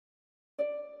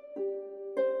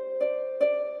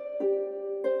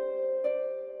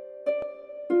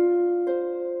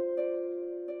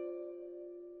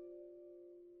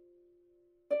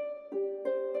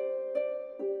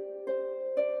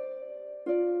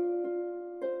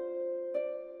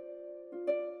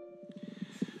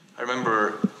I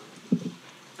remember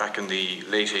back in the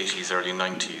late 80s, early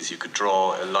 90s, you could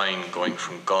draw a line going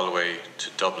from Galway to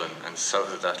Dublin, and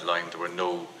south of that line there were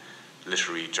no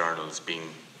literary journals being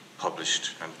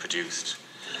published and produced.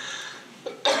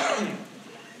 And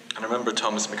I remember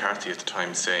Thomas McCarthy at the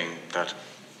time saying that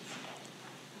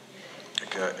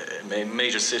a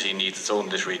major city needs its own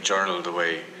literary journal the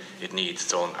way it needs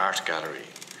its own art gallery.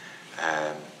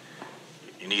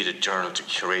 You need a journal to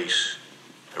curate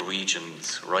a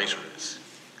region's writers.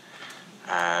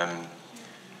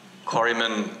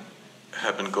 Quarryman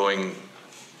have been going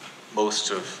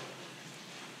most of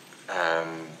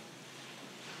the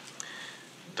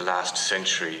last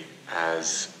century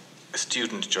as a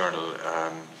student journal,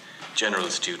 general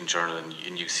student journal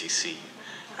in UCC.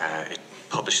 It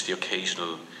published the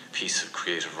occasional piece of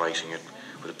creative writing. It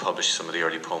would have published some of the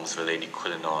early poems of Eleni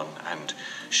Quillinan and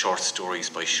short stories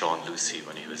by Sean Lucy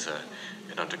when he was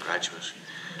an undergraduate.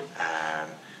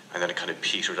 And then it kind of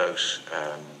petered out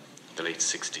in the late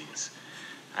 60s.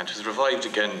 And it was revived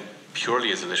again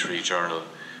purely as a literary journal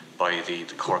by the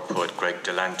Cork poet Greg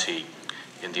Delanty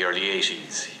in the early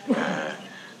 80s.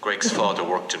 Greg's father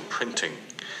worked in printing,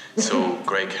 so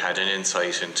Greg had an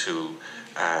insight into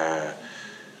the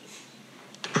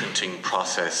printing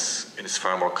process in its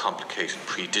far more complicated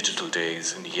pre-digital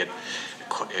days, and he had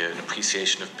an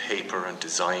appreciation of paper and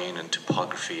design and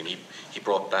typography, and he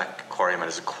brought back Quarryman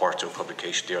as a quarto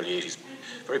publication in the early 80s.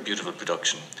 Very beautiful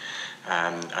production,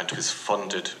 and it was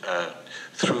funded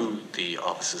through the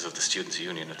offices of the Students'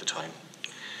 Union at the time,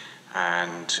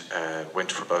 and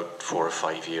went for about 4 or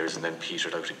 5 years and then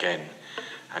petered out again,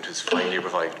 and was finally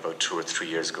revived about 2 or 3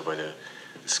 years ago by the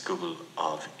School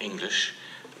of English.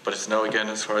 But it's now again,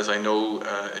 as far as I know,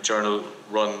 a journal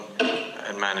run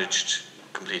and managed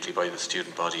completely by the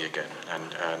student body again,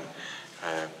 and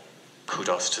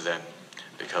kudos to them,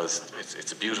 because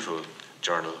it's a beautiful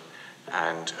journal,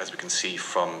 and as we can see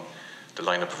from the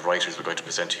lineup of writers we're going to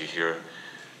present to you here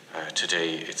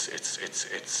today,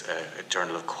 it's a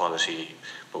journal of quality,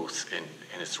 both in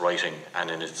its writing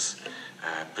and in its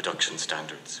production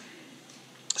standards.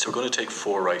 So we're going to take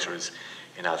 4 writers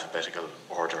in alphabetical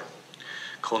order.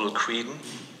 Cónal Creedon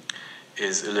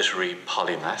is a literary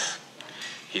polymath.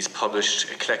 He's published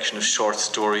a collection of short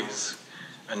stories,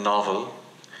 a novel,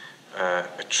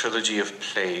 a trilogy of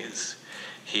plays.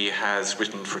 He has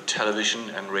written for television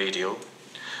and radio.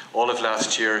 All of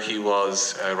last year he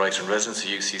was a writer-in-residence at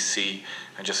UCC,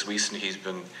 and just recently he's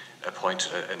been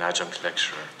appointed an adjunct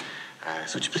lecturer.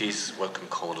 So would you please welcome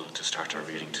Cónal to start our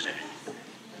reading today.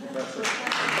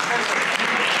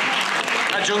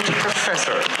 Adjunct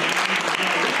professor.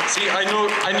 See, I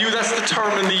knew that's the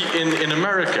term in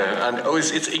America, and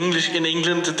it's English in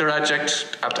England that they're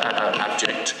adjunct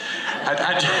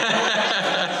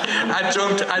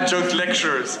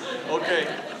lecturers. Okay.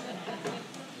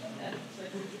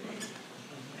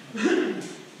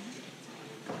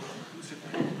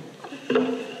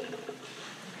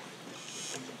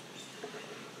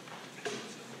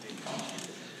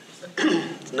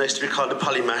 Nice to be called a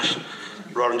polymath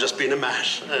rather than just being a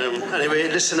mat. Anyway,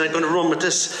 listen, I'm going to run with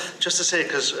this just to say,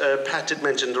 because Pat did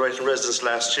mention the writer-in-residence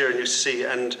last year in UCC,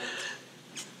 and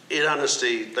it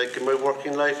honestly, like in my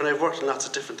working life, and I've worked in lots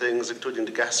of different things, including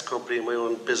the gas company and my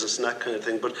own business and that kind of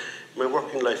thing, but in my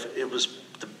working life, it was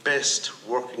the best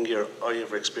working year I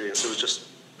ever experienced. It was just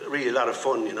really a lot of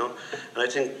fun, you know. And I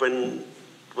think when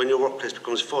your workplace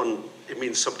becomes fun, it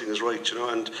means something is right, you know.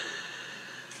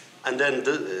 And then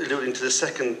alluding to the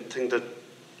second thing that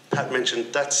Pat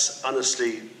mentioned, that's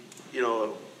honestly, you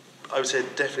know, I would say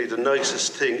definitely the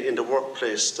nicest thing in the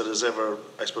workplace that has ever,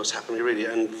 I suppose, happened to me, really,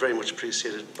 and very much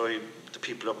appreciated by the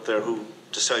people up there who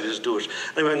decided to do it.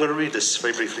 Anyway, I'm going to read this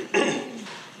very briefly.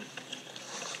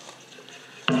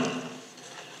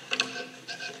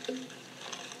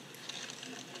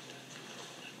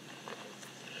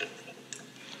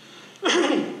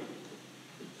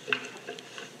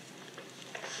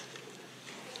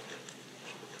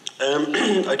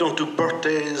 I don't do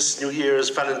birthdays, New Year's,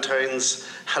 Valentine's,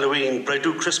 Halloween, but I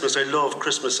do Christmas. I love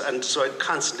Christmas, and so I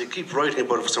constantly keep writing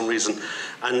about it for some reason.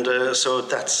 And so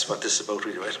that's what this is about,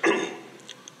 really, right?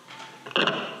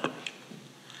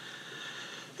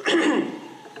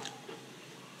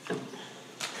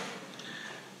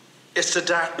 It's the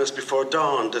darkness before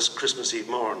dawn this Christmas Eve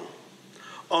morn.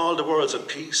 All the world's at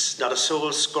peace, not a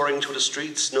soul scurrying through the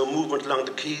streets, no movement along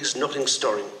the quays, nothing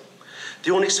stirring.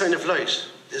 The only sign of light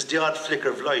is the odd flicker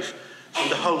of life from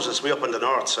the houses way up on the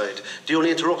north side. The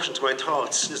only interruption to my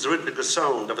thoughts is the rhythmical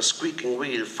sound of a squeaking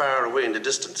wheel far away in the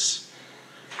distance.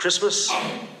 Christmas?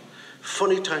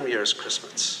 Funny time of year is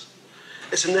Christmas.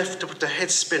 It's enough to put the head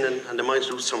spinning and the mind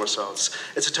to do somersaults.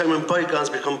 It's a time when bygones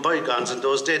become bygones and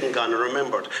those dead and gone are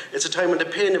remembered. It's a time when the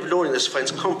pain of loneliness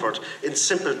finds comfort in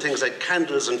simple things like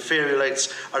candles and fairy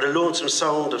lights or the lonesome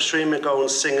sound of Shri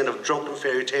McGowan's singing of drunken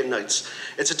fairy tale nights.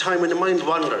 It's a time when the mind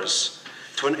wanders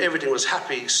to when everything was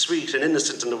happy, sweet and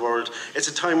innocent in the world. It's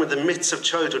a time when the myths of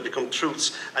childhood become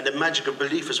truths and the magic of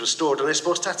belief is restored, and I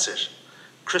suppose that's it.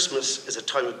 Christmas is a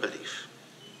time of belief.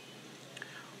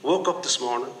 Woke up this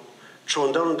morning,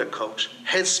 thrown down on the couch,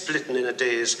 head splitting in a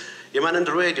daze. Your man on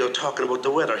the radio talking about the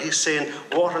weather. He's saying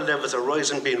water levels are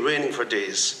rising, been raining for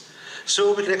days.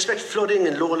 So we can expect flooding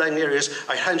in low-lying areas.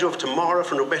 I hand you over to Maura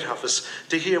from the Wet Office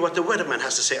to hear what the weatherman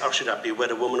has to say. Or should that be a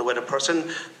weather woman, a weather person?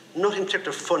 Nothing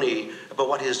particularly funny about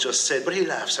what he has just said, but he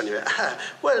laughs anyway.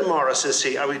 Well, Maura, says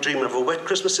he, are we dreaming of a wet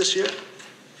Christmas this year?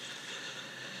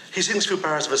 He sings a few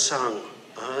bars of a song.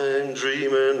 I'm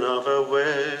dreaming of a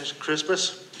wet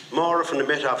Christmas. Maura from the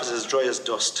Met Office is dry as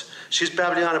dust. She's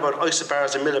babbling on about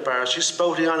isobars and millibars. She's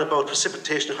spouting on about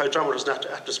precipitation, hydrometers and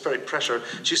atmospheric pressure.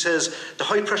 She says the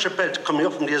high pressure belt coming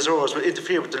up from the Azores will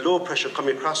interfere with the low pressure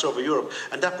coming across over Europe,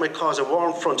 and that might cause a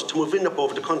warm front to move in up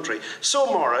over the country. So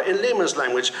Maura, in layman's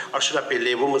language, or should that be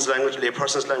laywoman's language,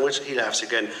 layperson's language? He laughs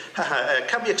again.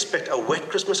 Can we expect a wet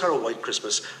Christmas or a white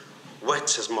Christmas? Wet,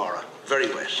 says Maura, very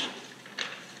wet.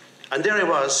 And there I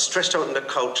was, stretched out on the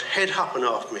couch, head hopping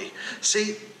off me.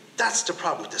 See, that's the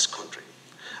problem with this country.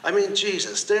 I mean,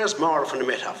 Jesus, there's Maura from the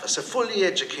Met Office, a fully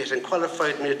educated and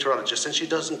qualified meteorologist, and she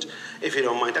doesn't, if you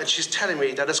don't mind, and she's telling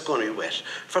me that it's going to be wet.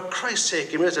 For Christ's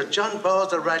sake, you mean there's John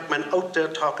Balls, the ragman, out there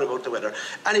talking about the weather.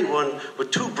 Anyone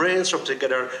with two brains rubbed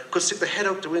together could stick their head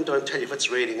out the window and tell you if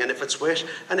it's raining, and if it's wet,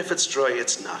 and if it's dry,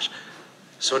 it's not.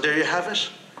 So there you have it.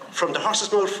 From the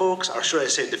horse's mouth, folks, or should I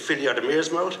say the filly or the mare's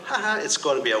mouth, it's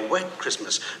going to be a wet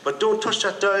Christmas. But don't touch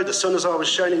that dial, the sun is always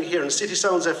shining here in City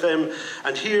Sounds FM,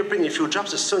 and here bringing a few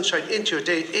drops of sunshine into your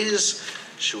day is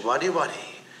Shwaddy Waddy.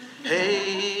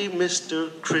 Hey,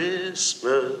 Mr.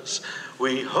 Christmas,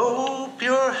 we hope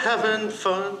you're having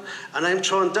fun. And I'm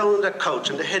thrown down on the couch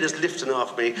and the head is lifting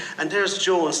off me. And there's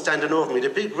Joan standing over me, the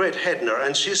big red head in her,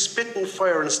 and she's spitting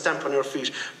fire and stamping her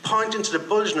feet, pointing to the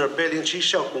bulge in her belly, and she's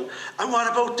shouting, and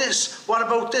what about this? What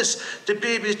about this? The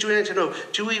baby's doing anything now.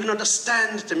 Do you even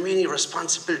understand the meaning of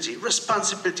responsibility?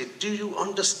 Responsibility. Do you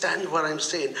understand what I'm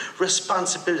saying?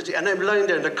 Responsibility. And I'm lying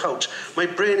there on the couch. My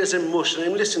brain is in mush, and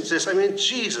I'm listening to this. I mean,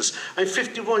 Jesus, I'm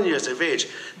 51 years of age.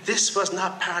 This was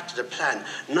not part of the plan.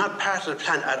 Not part of the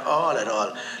plan at all, at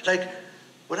all. Like,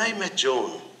 when I met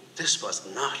Joan, this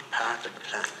was not part of the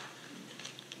plan.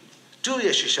 Do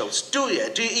you, she shouts, do you?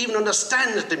 Do you even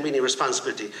understand the meaning of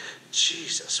responsibility?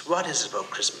 Jesus, what is it about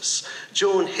Christmas?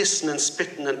 Joan hissing and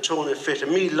spitting and throwing a fit,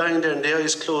 and me lying there and the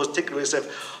eyes closed, thinking to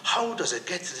myself, how does it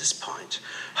get to this point?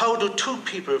 How do two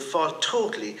people fall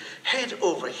totally head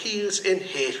over heels in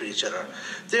hate with each other?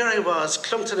 There I was,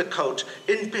 clung to the couch,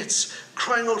 in bits,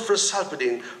 crying out for a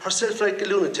Salpadine, herself like a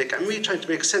lunatic, and me trying to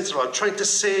make sense of it all, trying to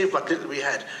save what little we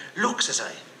had. Look, says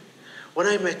I, when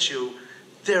I met you,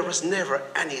 there was never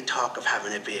any talk of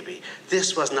having a baby.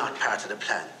 This was not part of the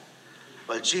plan.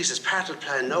 Well, Jesus, part of the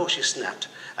plan now, she snapped,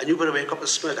 and you better wake up and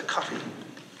smell the coffee.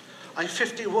 I'm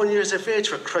 51 years of age,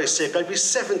 for Christ's sake. I'll be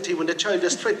 70 when the child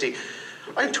is 20.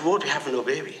 I'm too old to be having no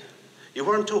baby. You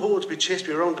weren't too old to be chasing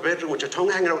me around the bedroom with your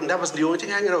tongue hanging out, and that wasn't the only thing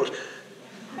hanging out.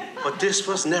 But this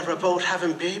was never about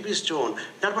having babies, Joan.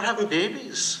 Not about having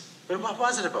babies. Well, what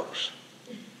was it about?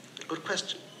 A good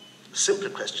question. A simple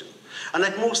question. And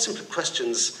like most simple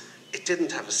questions, it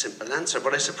didn't have a simple answer,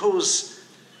 but I suppose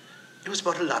it was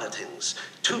about a lot of things.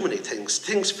 Too many things.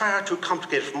 Things far too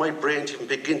complicated for my brain to even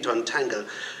begin to untangle.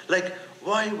 Like,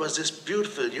 why was this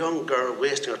beautiful young girl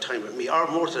wasting her time with me? Or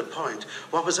more to the point,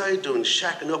 what was I doing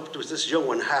shacking up with this young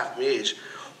one half my age?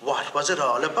 What was it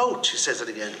all about? She says it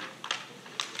again.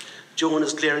 Joan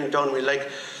is glaring down at me like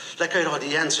I had all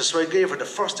the answers, so I gave her the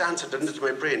first answer that into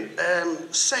my brain.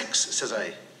 Sex, says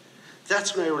I.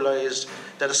 That's when I realised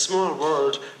that a small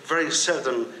world very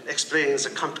seldom explains a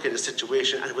complicated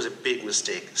situation, and it was a big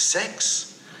mistake.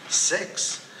 Sex?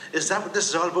 Sex? Is that what this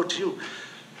is all about to you?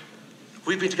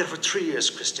 We've been together for 3 years,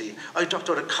 Christy. I dropped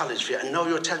out of college for you, and now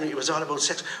you're telling me it was all about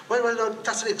sex. Well, no,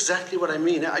 that's not exactly what I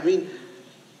mean. I mean,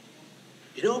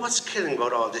 you know what's killing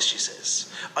about all this, she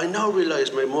says? I now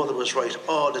realise my mother was right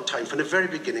all the time. From the very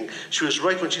beginning, she was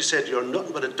right when she said, you're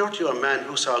nothing but a dirty old man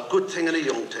who saw a good thing in a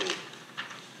young thing.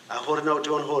 Hold it now,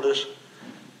 Joan, hold it.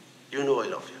 You know I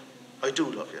love you. I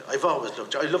do love you. I've always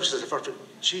loved you. I loved you since the first.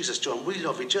 Jesus, Joan, we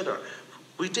love each other.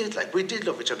 We did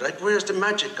love each other. Like, where's the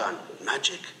magic gone?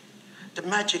 Magic? The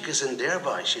magic is in there,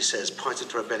 boy, she says, pointing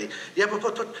to her belly. Yeah, but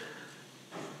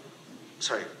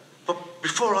But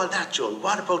before all that, Joan,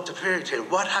 what about the fairy tale?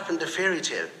 What happened to fairy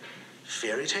tale?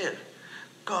 Fairy tale?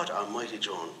 God almighty,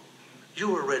 Joan. You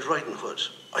were Red Riding Hood.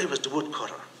 I was the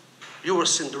woodcutter. You were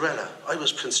Cinderella. I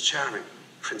was Prince Charming.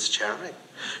 Prince Charming?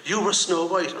 You were Snow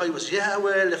White. I was, yeah,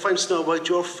 well, if I'm Snow White,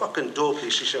 you're fucking dopey,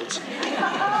 she shouts.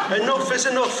 Enough is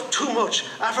enough. Too much.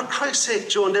 Ah, for Christ's sake,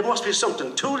 Joan, there must be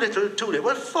something. Too little, too late.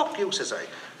 Well, fuck you, says I.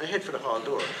 I head for the hall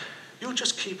door. You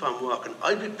just keep on walking.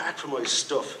 I'll be back for my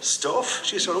stuff. Stuff?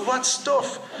 She said, what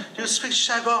stuff? You speak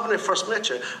shag off when I first met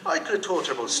you. I could have told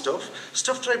you about stuff.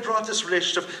 Stuff that I brought this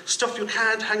relationship. Stuff you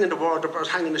can't hang in the wardrobe or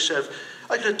hang in the shelf.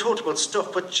 I could have told you about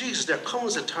stuff, but Jesus, there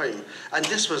comes a time, and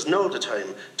this was now the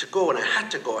time to go, and I had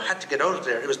to go. I had to get out of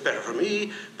there. It was better for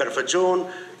me, better for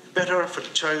Joan, better for the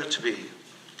child to be.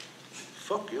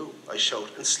 Fuck you, I shout,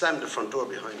 and slammed the front door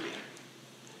behind me.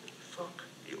 Fuck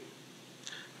you.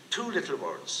 2 little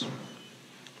words.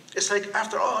 It's like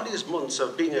after all these months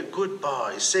of being a good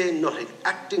boy, saying nothing,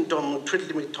 acting dumb,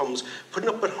 twiddling my thumbs, putting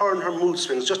up with her and her mood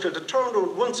swings, just to turn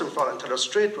around once and for all and tell her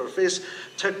straight to her face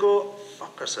to go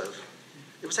fuck herself.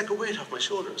 It was like a weight off my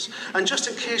shoulders. And just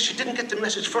in case she didn't get the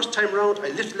message first time round, I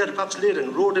lifted the letterbox lid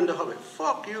and rode in the hallway.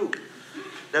 Fuck you.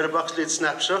 Letterbox lid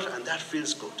snapped shut, and that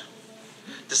feels good.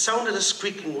 The sound of the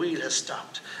squeaking wheel has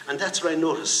stopped, and that's when I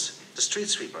noticed the street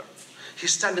sweeper.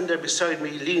 He's standing there beside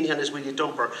me, leaning on his wheelie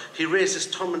dumper. He raises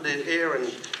his thumb in the air and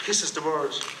hisses the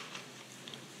word,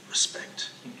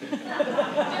 respect.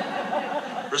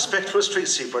 Respect for a street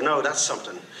sweeper. Now, that's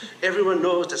something. Everyone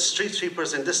knows that street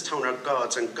sweepers in this town are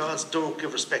gods, and gods don't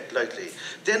give respect lightly.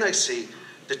 Then I see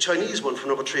the Chinese one from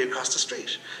number 3 across the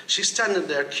street. She's standing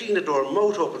there, keying the door,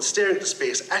 mouth open, staring into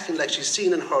space, acting like she's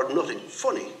seen and heard nothing.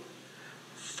 Funny.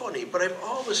 Funny, but I've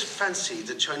always fancied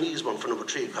the Chinese one from number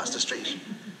 3 across the street.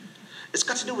 It's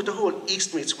got to do with the whole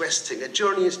East meets West thing, a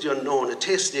journey into the unknown, a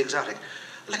taste of the exotic.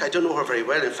 Like, I don't know her very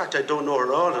well. In fact, I don't know her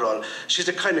at all. She's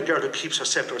the kind of girl who keeps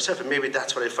herself to herself, and maybe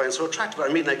that's what I find so attractive. I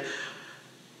mean, like,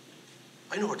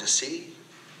 I know her to see.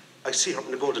 I see her up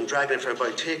in the Golden Dragon if I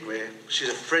buy takeaway. She's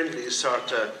a friendly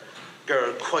sort of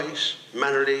girl, quiet,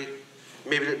 mannerly,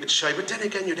 maybe a little bit shy. But then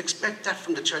again, you'd expect that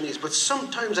from the Chinese. But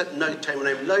sometimes at night time, when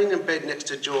I'm lying in bed next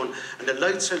to Joan, and the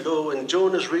lights are low, and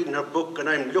Joan is reading her book, and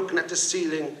I'm looking at the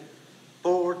ceiling,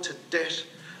 bored to death,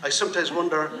 I sometimes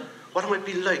wonder what it might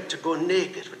be like to go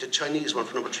naked with the Chinese one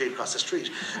from number 3 across the street.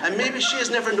 And maybe she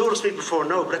has never noticed me before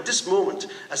now, but at this moment,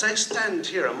 as I stand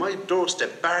here on my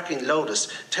doorstep, barking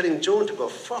loudest, telling Joan to go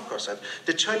fuck herself,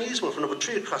 the Chinese one from number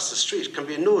 3 across the street can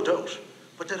be in no doubt,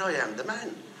 but that I am the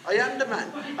man. I am the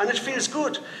man, and it feels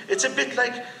good. It's a bit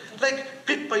like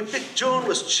bit by bit, Joan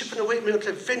was chipping away at me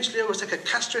until eventually I was like a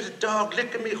castrated dog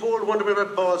licking me whole, wondering where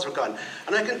my balls were gone.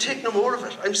 And I can take no more of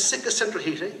it. I'm sick of central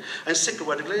heating. I'm sick of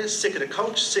weather glaze, sick of the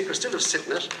couch, sicker still of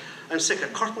sitting it. I'm sick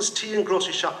of curtains, tea and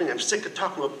grocery shopping. I'm sick of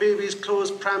talking about babies,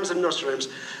 clothes, prams and nursery rhymes.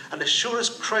 And as sure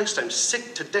as Christ, I'm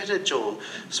sick to death of Joan.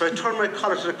 So I turn my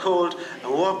collar to the cold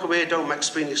and walk away down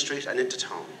McSweeney Street and into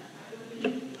town.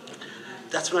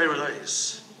 That's when I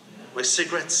realise my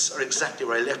cigarettes are exactly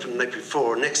where I left them the night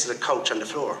before, next to the couch on the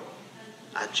floor.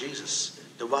 Ah, Jesus,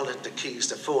 the wallet, the keys,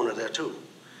 the phone are there too.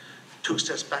 2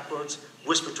 steps backwards,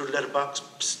 whisper through the letterbox,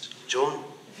 psst, Joan,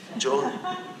 Joan.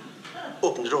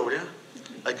 Open the door, will you?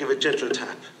 I give a gentle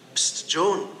tap. Psst,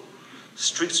 Joan.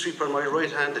 Street sweeper on my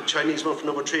right hand, the Chinese one from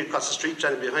number 3 across the street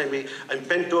standing behind me. I'm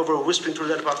bent over, whispering through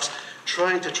the letterbox,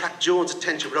 trying to attract Joan's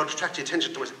attention without attracting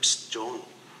attention to myself. Psst, Joan.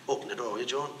 Open the door, will you,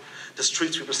 Joan? The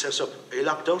street sweeper steps up. Are you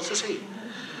locked out, says he.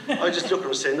 I just look at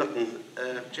him and say nothing.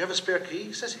 Do you have a spare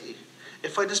key, says he.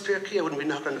 If I had a spare key, I wouldn't be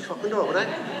knocking on the fucking door, would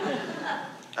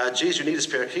I? Geez, you need a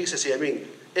spare key, says he. I mean,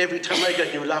 every time I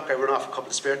get a new lock, I run off a couple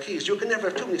of spare keys. You can never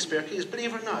have too many spare keys,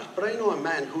 believe it or not. But I know a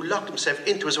man who locked himself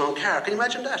into his own car. Can you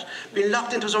imagine that? Being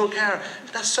locked into his own car.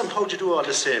 That's somehow you do all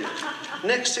the same.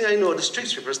 Next thing I know, the street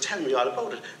sweeper is telling me all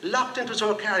about it. Locked into his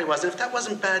own car he was. And if that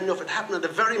wasn't bad enough, it happened on the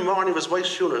very morning of his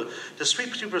wife's funeral. The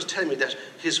street sweeper is telling me that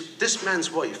this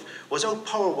man's wife was out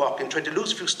power walking, trying to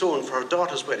lose a few stone for her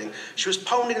daughter's wedding. She was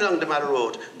pounding along the Mallow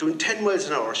Road, doing 10 miles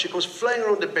an hour. She comes flying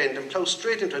around the bend and ploughs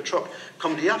straight into a truck,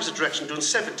 coming the opposite direction, doing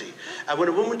 70. And when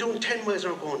a woman doing 10 miles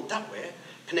an hour going that way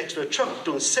connects with a truck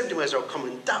doing 70 miles an hour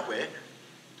coming that way,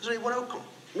 there's only one outcome.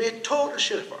 Made total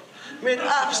shit of her. Made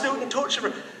absolute and total shit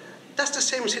of her. That's the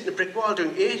same as hitting a brick wall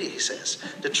doing 80, he says.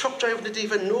 The truck driver didn't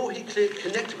even know he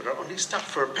connected with her until he stopped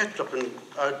for a petrol up in,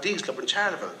 or diesel up in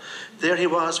Charleville. There he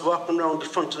was, walking around the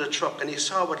front of the truck, and he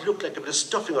saw what looked like a bit of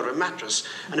stuffing out of a mattress,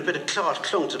 and a bit of cloth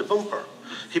clung to the bumper.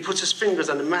 He puts his fingers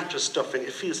on the mattress stuffing,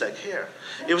 it feels like hair.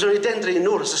 It was only then that he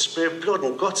noticed a spray of blood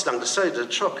and guts along the side of the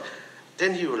truck.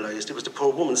 Then he realised it was the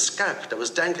poor woman's scalp that was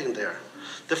dangling there.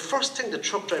 The first thing the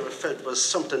truck driver felt was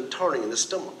something turning in his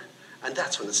stomach. And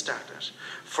that's when it started.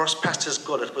 First past his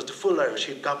gullet was the full Irish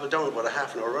he'd gobbled down about a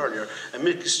half an hour earlier, a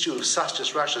milky stew of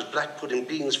sausages, rashers, black pudding,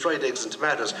 beans, fried eggs and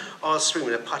tomatoes, all swimming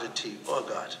in a potted tea. Oh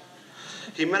God.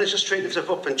 He managed to straighten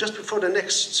himself up, and just before the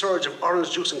next surge of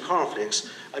orange juice and cornflakes,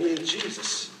 I mean,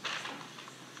 Jesus.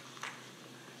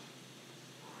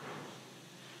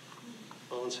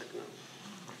 Oh, 1 second now.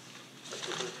 I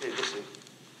took on the page, listen.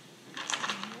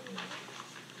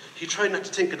 He tried not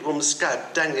to think of the woman's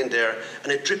scalp dangling there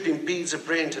and it dripping beads of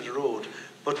brain to the road,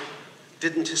 but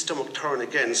didn't his stomach turn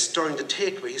again, stirring the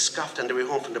takeaway he scoffed on the way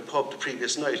home from the pub the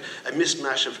previous night, a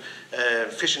mismatch of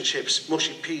fish and chips,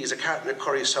 mushy peas, a carton of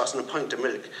curry sauce and a pint of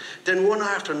milk. Then one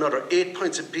after another, 8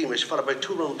 pints of Beamish, followed by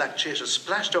 2 round black chasers,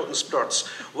 splashed out in splurts,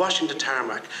 washing the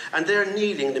tarmac, and there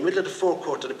kneeling in the middle of the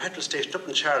forecourt of the petrol station up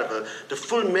in Charleville, the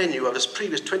full menu of his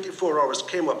previous 24 hours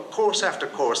came up, course after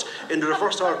course, in the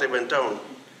reverse order they went down.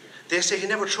 They say he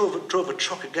never drove a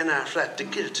truck again after that. The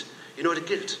guilt. You know the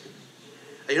guilt.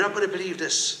 And you're not going to believe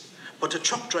this, but the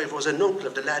truck driver was an uncle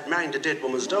of the lad marrying the dead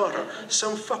woman's daughter.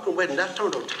 Some fucking wedding that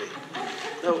turned out to be.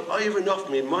 Now, I have enough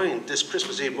in my mind this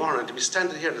Christmas Eve morning to be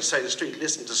standing here at the side of the street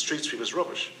listening to the street sweeper's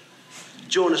rubbish.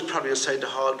 Joan is probably inside the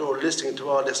hall door listening to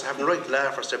all this, having a right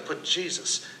laugh herself, but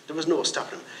Jesus, there was no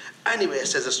stopping him. Anyway,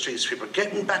 says the street sweeper,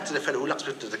 getting back to the fellow who locks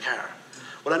me into the car.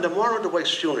 Well, on the morning of the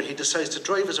wife's funeral, he decides to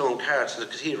drive his own car to the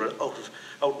cathedral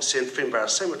out in St. Finbar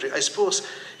Cemetery. I suppose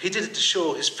he did it to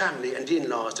show his family and the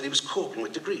in-laws that he was coping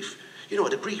with the grief. You know,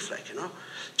 the grief, like, you know.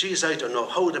 Geez, I don't know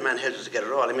how the man held it together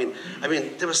at all. I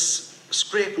mean, there was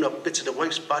scraping up bits of the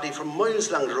wife's body for miles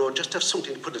along the road just to have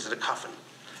something to put into the coffin.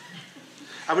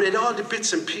 And when they had all the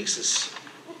bits and pieces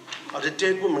of the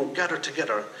dead woman gathered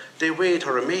together, they weighed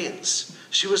her remains.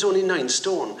 She was only 9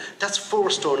 stone. That's 4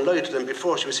 stone lighter than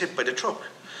before she was hit by the truck.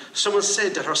 Someone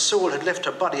said that her soul had left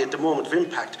her body at the moment of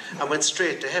impact and went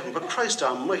straight to heaven. But Christ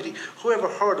almighty, whoever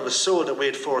heard of a soul that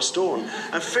weighed 4 stone?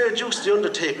 And fair dues to the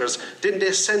undertakers, didn't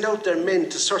they send out their men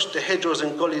to search the hedgerows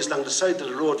and gullies along the side of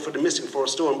the road for the missing 4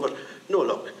 stone? But no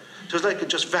luck. It was like it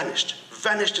just vanished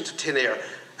into thin air.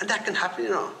 And that can happen,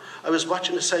 you know. I was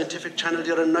watching the scientific channel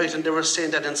the other night and they were saying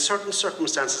that in certain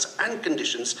circumstances and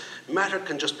conditions, matter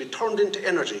can just be turned into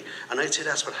energy. And I'd say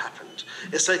that's what happened.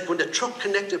 It's like when the truck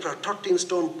connected for a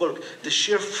 13-stone bulk, the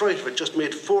sheer fright of it just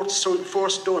made 4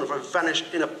 stone of her vanish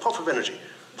in a puff of energy.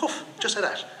 Puff, just like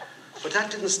that. But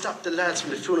that didn't stop the lads from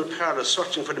the funeral parlour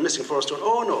searching for the missing 4 stone.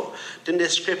 Oh no, didn't they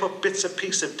scrape up bits and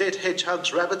pieces of dead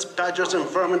hedgehogs, rabbits, badgers and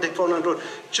vermin they found on the road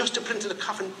just to put into the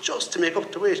coffin, just to make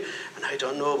up the weight. And I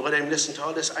don't know why I'm listening to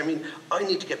all this. I mean, I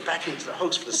need to get back into the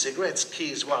house for the cigarettes,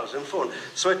 keys, wallet and phone.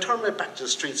 So I turned my back to the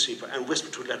street sweeper and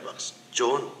whispered through the letterbox,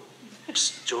 Joan,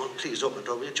 psst, Joan, please open the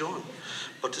door, will you, Joan?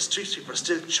 But the street sweeper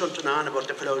still chunting on about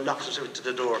the fellow locks himself into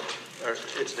the door, or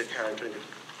into the car and drinking.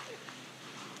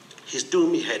 He's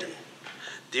doing me head in.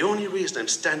 The only reason I'm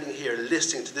standing here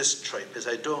listening to this tripe is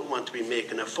I don't want to be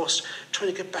making a fuss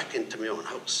trying to get back into my own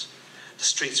house. The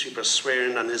street sweeper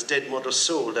swearing on his dead mother's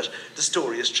soul that the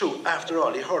story is true. After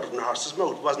all, he heard it in the horse's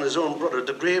mouth. It wasn't his own brother,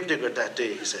 the gravedigger that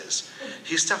day, he says.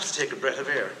 He stops to take a breath of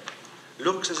air.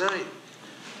 Look, says I,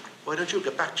 why don't you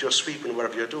get back to your sweeping,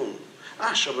 whatever you're doing?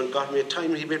 Ah, sure, when God made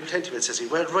time, he made plenty of it, says he.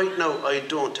 Well, right now, I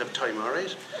don't have time, all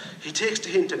right? He takes the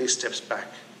hint and he steps back.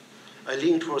 I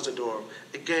lean towards the door.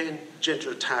 Again,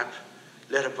 gentle tap,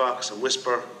 letterbox and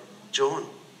whisper, Joan,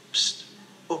 psst,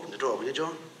 open the door, will you,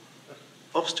 Joan?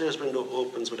 Upstairs window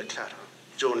opens with a clatter.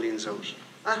 Joan leans out.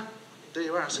 Ah, there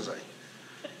you are, says I.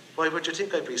 Why, what do you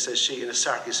think I'd be, says she in a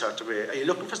sarky sort of way. Are you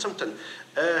looking for something?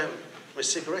 My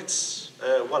cigarettes,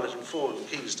 wallet and phone,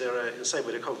 keys, they're inside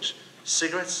by the couch.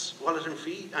 Cigarettes, wallet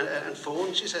and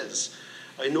phone, she says.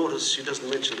 I notice she doesn't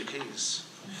mention the keys.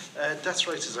 That's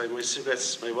right, says I, my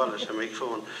cigarettes, my wallet and my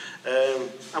phone.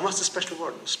 And what's the special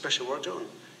word? Special word, Joan?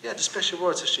 Yeah, the special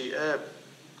word, says she.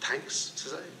 Thanks,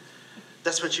 says I.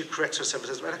 That's when she corrects herself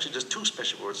and says, well, actually, there's 2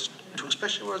 special words. 2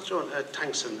 special words, Joan?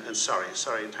 Thanks and sorry.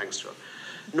 Sorry and thanks, Joan.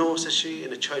 No, says she,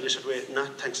 in a childish way, not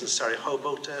thanks and sorry. How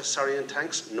about sorry and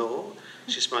thanks? No.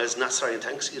 She smiles, not sorry and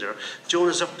thanks either. Joan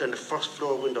is up there in the first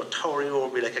floor window, towering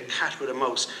over me like a cat with a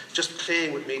mouse, just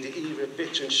playing with me, the evil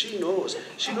bitch, and she knows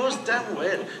damn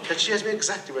well that she has me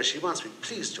exactly where she wants me.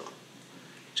 Please, Joan,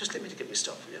 just let me get me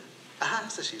stuff, yeah? Aha,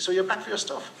 says she, so you're back for your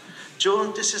stuff.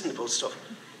 Joan, this isn't about stuff.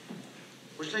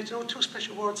 Would you like to know what 2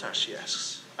 special words are, she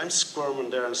asks. I'm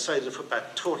squirming there on the side of the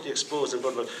footpath, totally exposed and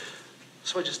vulnerable.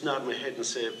 So I just nod my head and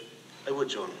say, I would,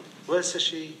 Joan. Well, says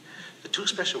she, the 2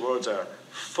 special words are,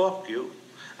 fuck you,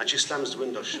 and she slams the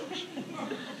window shut.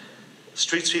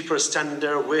 Street sweeper is standing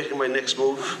there waiting my next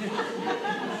move.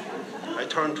 I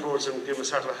turn towards him, give him a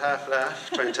sort of a half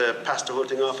laugh, trying to pass the whole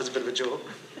thing off as a bit of a joke.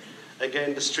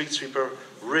 Again, the street sweeper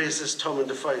raised his thumb in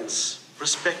defiance.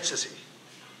 Respect, says he.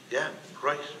 Yeah,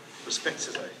 right, respect,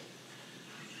 says I.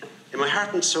 In my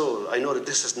heart and soul, I know that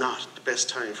this is not the best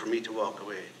time for me to walk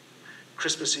away.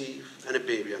 Christmas Eve and a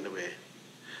baby on the way.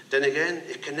 Then again,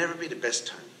 it can never be the best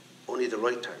time, only the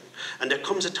right time. And there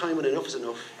comes a time when enough is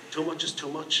enough, too much is too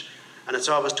much, and it's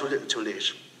always too little too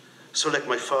late. So like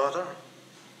my father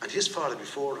and his father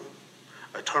before him,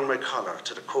 I turned my collar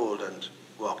to the cold and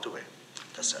walked away.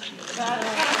 That's it.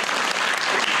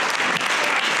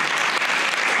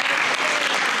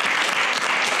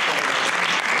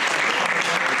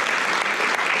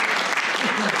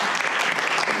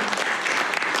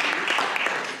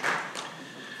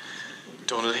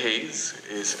 Donal Hayes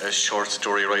is a short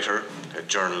story writer, a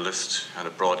journalist and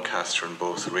a broadcaster on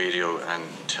both radio and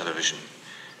television.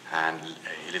 And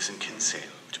he lives in Kinsale.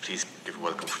 Would you please give a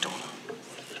welcome for Donal?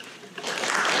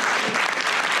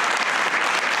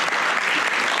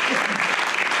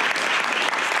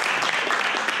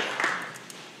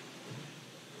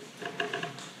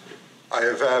 I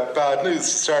have bad news to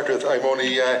start with. I'm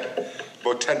only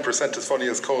about 10% as funny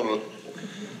as Cónal.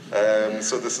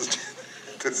 So this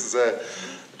is a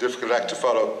difficult act to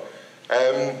follow.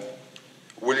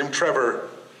 William Trevor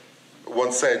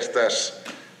once said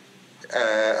that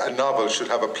a novel should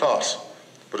have a plot,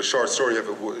 but a short story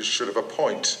should have a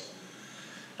point.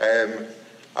 And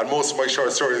most of my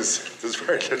short stories, there's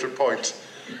very little point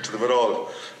to them at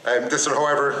all. This one,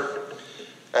 however,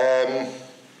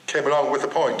 came along with a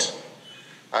point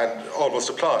and almost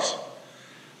a plot,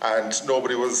 and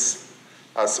nobody was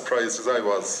as surprised as I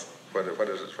was when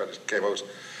it came out.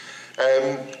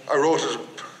 I wrote it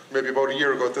maybe about a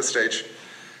year ago at this stage,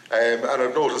 and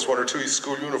I've noticed one or two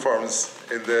school uniforms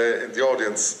in the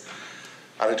audience,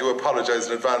 and I do apologise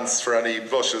in advance for any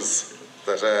blushes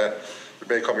that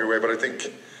may come your way, but I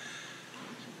think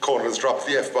Cónal has dropped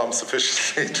the F-bomb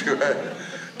sufficiently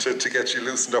to get you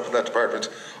loosened up in that department.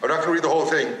 I'm not going to read the whole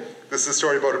thing. This is a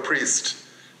story about a priest,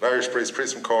 an Irish priest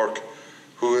from Cork,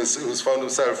 who's found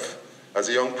himself as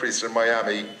a young priest in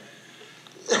Miami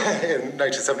in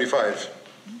 1975.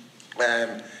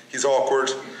 He's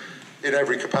awkward in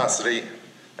every capacity,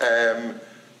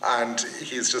 and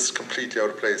he's just completely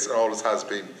out of place, and always has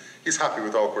been. He's happy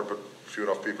with awkward, but few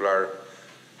enough people are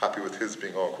happy with his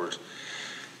being awkward.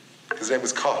 His name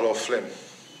was Cahal O'Flynn.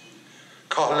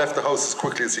 Cahal left the house as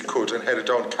quickly as he could and headed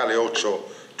down Calliocho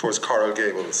towards Coral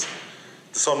Gables.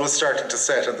 The sun was starting to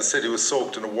set and the city was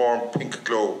soaked in a warm pink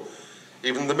glow.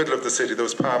 Even in the middle of the city, there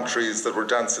was palm trees that were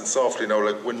dancing softly now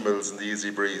like windmills in the easy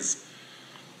breeze.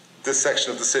 This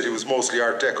section of the city was mostly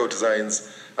Art Deco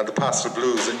designs, and the pastel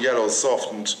blues and yellows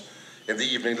softened in the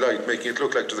evening light, making it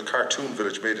look like it was a cartoon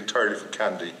village made entirely from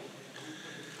candy.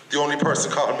 The only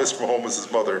person Cahal missed from home was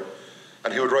his mother,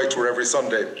 and he would write to her every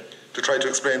Sunday to try to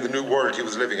explain the new world he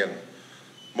was living in.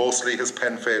 Mostly his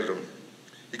pen failed him.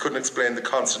 He couldn't explain the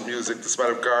constant music, the smell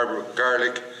of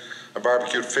garlic and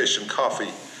barbecued fish and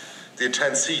coffee, the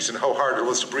intense heat and how hard it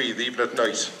was to breathe even at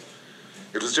night.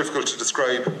 It was difficult to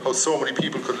describe how so many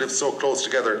people could live so close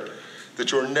together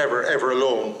that you were never ever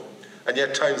alone, and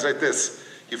yet times like this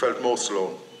he felt most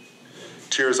alone.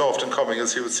 Tears often coming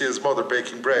as he would see his mother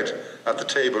baking bread at the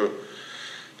table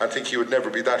and think he would never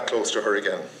be that close to her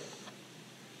again.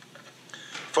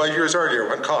 5 years earlier,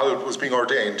 when Cahal was being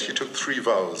ordained, he took 3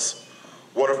 vows.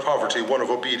 One of poverty, one of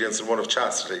obedience, and one of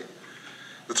chastity.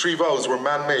 The 3 vows were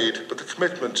man-made, but the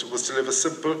commitment was to live a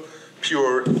simple,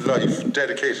 pure life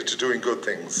dedicated to doing good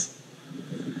things.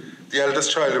 The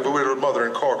eldest child of a widowed mother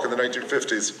in Cork in the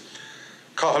 1950s,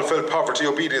 Cahal felt poverty,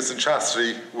 obedience, and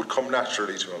chastity would come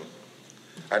naturally to him.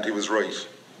 And he was right.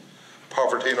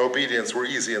 Poverty and obedience were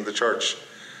easy in the church,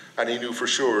 and he knew for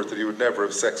sure that he would never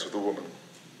have sex with a woman.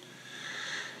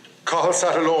 Cahal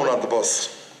sat alone on the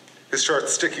bus, his shirt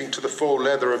sticking to the faux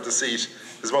leather of the seat,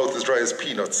 his mouth as dry as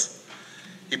peanuts.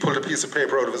 He pulled a piece of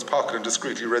paper out of his pocket and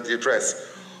discreetly read the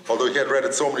address. Although he had read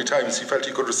it so many times, he felt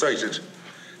he could recite it.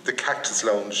 The Cactus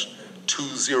Lounge,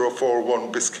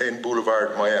 2041 Biscayne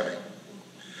Boulevard, Miami.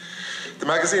 The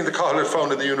magazine that Cahal had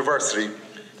found in the university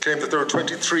claimed that there were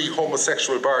 23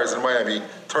 homosexual bars in Miami,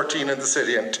 13 in the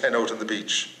city and 10 out on the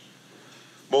beach.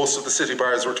 Most of the city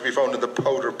bars were to be found in the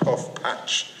Powder Puff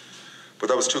Patch, but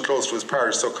that was too close to his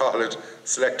parish, so Cahal had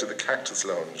selected the Cactus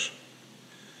Lounge.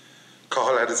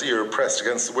 Cahal had his ear pressed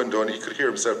against the window and he could hear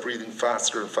himself breathing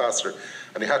faster and faster,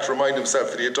 and he had to remind himself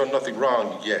that he had done nothing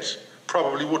wrong yet.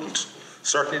 Probably wouldn't.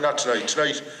 Certainly not tonight.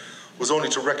 Tonight was only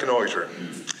to reconnoitre.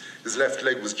 His left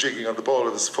leg was jigging on the ball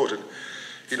of his foot, and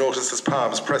he noticed his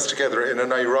palms pressed together in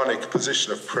an ironic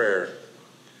position of prayer.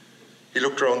 He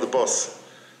looked around the bus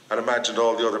and imagined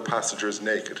all the other passengers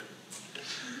naked.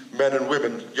 men and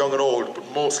women, young and old, but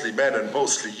mostly men and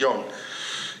mostly young.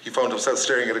 He found himself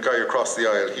staring at a guy across the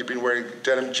aisle. He'd been wearing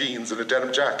denim jeans and a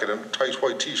denim jacket and a tight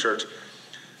white t-shirt.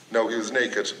 Now he was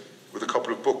naked, with a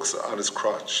couple of books on his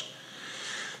crotch.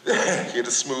 He had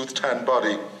a smooth tan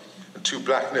body and 2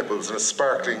 black nipples and a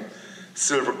sparkling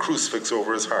silver crucifix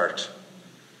over his heart.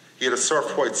 He had a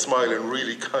surf white smile and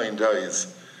really kind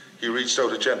eyes. He reached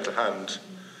out a gentle hand.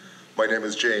 "My name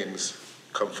is James.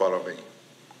 Come follow me."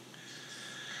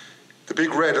 The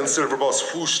big red and silver bus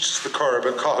whooshed to the curb,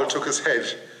 and Cahill took his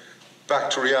head back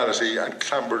to reality and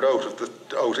clambered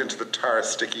out into the tar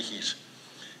sticky heat.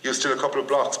 He was still a couple of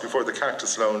blocks before the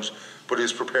Cactus Lounge, but he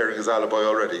was preparing his alibi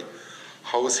already.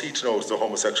 How was he to know it was a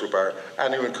homosexual bar?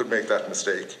 Anyone could make that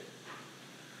mistake.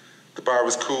 The bar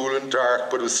was cool and dark,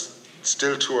 but it was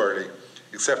still too early,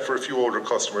 except for a few older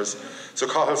customers, so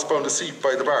Cahill found a seat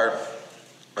by the bar,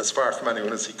 as far from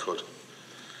anyone as he could.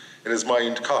 In his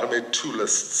mind, Cahill made 2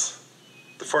 lists.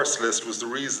 The first list was the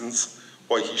reasons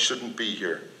why he shouldn't be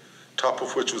here, top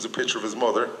of which was a picture of his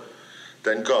mother,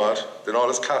 then God, then all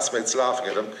his classmates laughing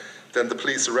at him, then the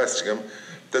police arresting him,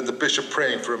 then the bishop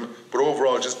praying for him, but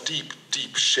overall just deep,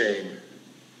 deep shame.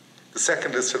 The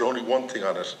second list had only one thing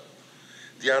on it,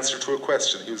 the answer to a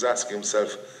question he was asking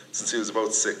himself since he was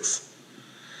about 6.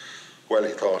 Well,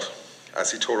 he thought,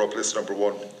 as he tore up list number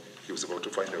 1, he was about to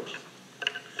find out.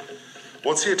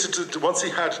 Once he had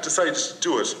decided to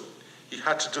do it, he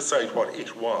had to decide what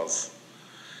it was.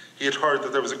 He had heard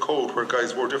that there was a code where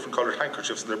guys wore different coloured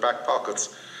handkerchiefs in their back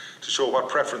pockets to show what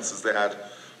preferences they had,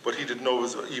 but he didn't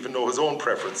even know his own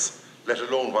preference, let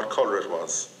alone what colour it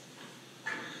was.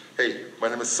 "Hey, my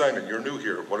name is Simon, you're new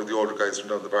here," one of the older guys from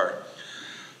down the bar.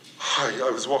 "Hi,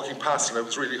 I was walking past and I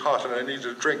was really hot and I needed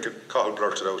a drink," and Cahill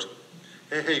blurted out.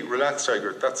 Hey, relax,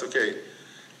 Tiger, that's okay.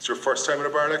 It's your first time in a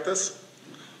bar like this?"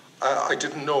 I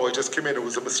didn't know, I just came in, it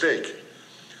was a mistake."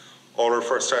 "All our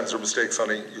first times are mistakes,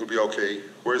 honey, you'll be okay.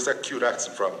 Where's that cute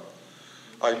accent from?"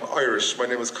 "I'm Irish, my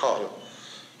name is Cahill."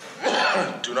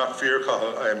 "Do not fear,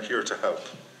 Cahill, I am here to help."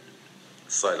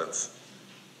 Silence.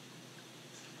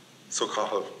 So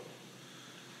Cahill,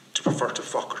 do you prefer to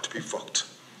fuck or to be fucked?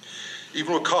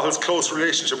 Even with Cahill's close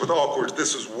relationship with Awkward,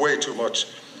 this was way too much.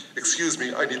 "Excuse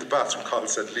me, I need the bathroom," Cahill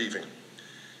said, leaving.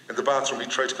 In the bathroom, he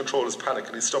tried to control his panic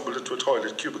and he stumbled into a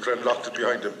toilet cubicle and locked it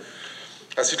behind him.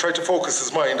 As he tried to focus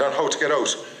his mind on how to get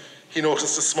out, he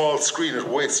noticed a small screen at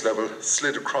waist level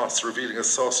slid across, revealing a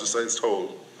saucer-sized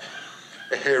hole.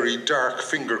 A hairy, dark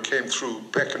finger came through,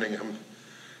 beckoning him,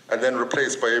 and then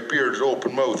replaced by a bearded,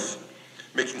 open mouth,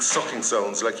 making sucking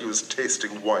sounds like he was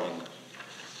tasting wine.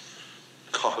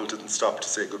 Cahill didn't stop to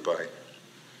say goodbye.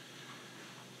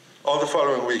 All the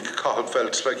following week, Cahill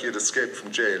felt like he had escaped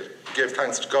from jail. He gave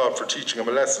thanks to God for teaching him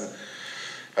a lesson,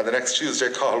 and the next Tuesday,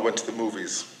 Cahill went to the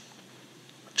movies.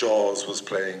 Jaws was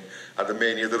playing, and the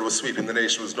mania that was sweeping the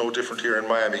nation was no different here in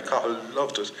Miami. Cahill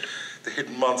loved it. The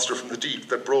hidden monster from the deep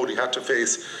that Brody had to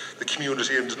face, the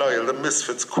community in denial, the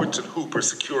misfits, Quint and Hooper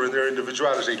secure in their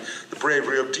individuality, the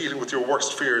bravery of dealing with your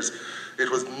worst fears.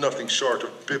 It was nothing short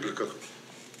of biblical.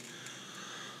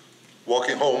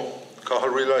 Walking home, Cahill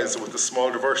realised that with a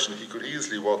small diversion, he could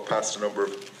easily walk past a number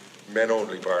of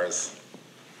men-only bars.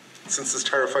 Since his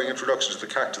terrifying introduction to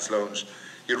the Cactus Lounge,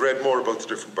 he had read more about the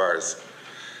different bars.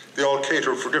 They all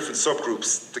catered for different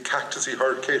subgroups. The Cactus, he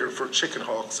heard, catered for chicken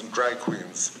hawks and drag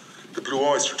queens. The Blue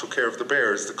Oyster took care of the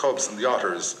bears, the cubs and the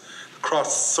otters. The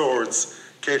Crossed Swords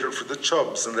catered for the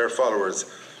chubs and their followers.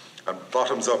 And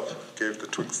Bottoms Up gave the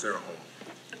twinks their home.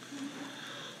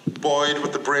 Buoyed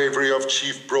with the bravery of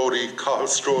Chief Brody, Cahill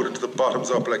strode into the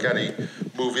Bottoms Up like any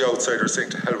movie outsider saying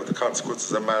to hell with the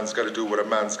consequences, a man's got to do what a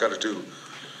man's got to do.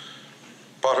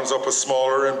 Bottoms Up was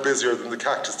smaller and busier than the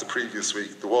Cactus the previous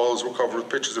week. The walls were covered with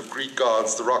pictures of Greek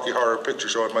gods, the Rocky Horror Picture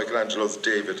Show and Michelangelo's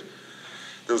David.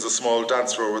 There was a small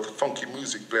dance floor with funky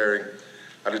music blaring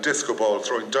and a disco ball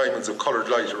throwing diamonds of coloured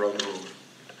light around the room.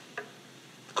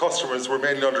 The customers were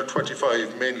mainly under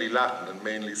 25, mainly Latin and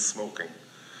mainly smoking.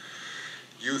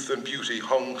 Youth and beauty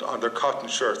hung on their cotton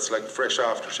shirts like fresh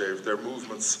aftershave, their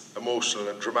movements emotional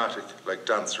and dramatic like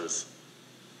dancers.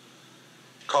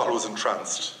 Cahill was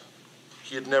entranced.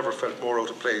 He had never felt more out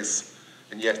of place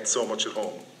and yet so much at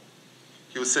home.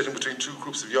 He was sitting between 2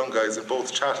 groups of young guys and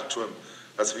both chatted to him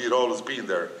as if he had always been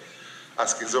there,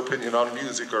 asking his opinion on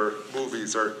music or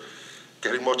movies or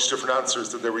getting much different answers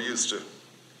than they were used to.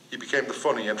 He became the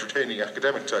funny, entertaining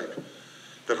academic type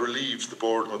that relieved the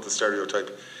boredom of the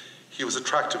stereotype. He was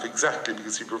attractive exactly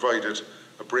because he provided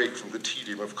a break from the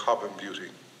tedium of cobham beauty.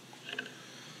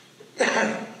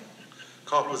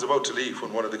 Cahill was about to leave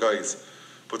when one of the guys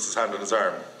puts his hand on his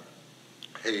arm.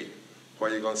 "Hey, why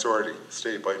are you going so early?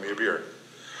 Stay, buy me a beer."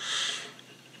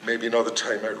 Maybe another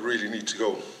time I really need to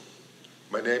go.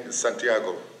 My name is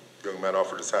Santiago. The young man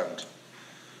offered his hand.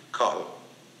 Cathal.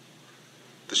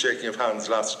 The shaking of hands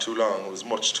lasted too long. It was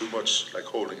much too much like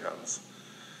holding hands.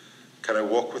 Can I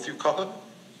walk with you, Cathal?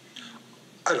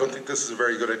 I don't think this is a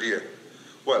very good idea.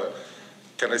 Well,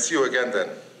 can I see you again then?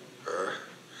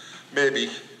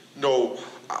 Maybe. No,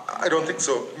 I don't think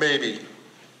so. Maybe.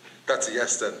 That's a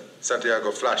yes then. Santiago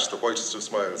flashed the whitest of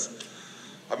smiles.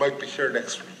 I might be here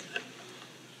next week.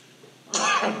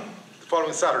 The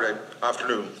following Saturday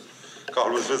afternoon,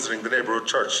 Cathal was visiting the neighbourhood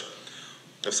church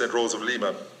of St. Rose of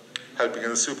Lima, helping in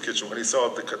the soup kitchen when he saw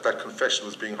that confession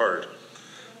was being heard.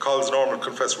 Cahill's normal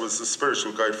confessor was the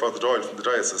spiritual guide, Father Doyle from the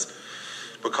diocese,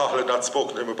 but Cathal had not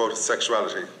spoken to him about his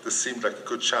sexuality. This seemed like a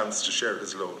good chance to share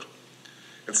his load.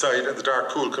 Inside, in the dark,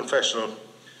 cool confessional,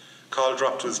 Cathal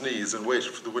dropped to his knees and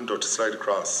waited for the window to slide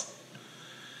across.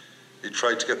 He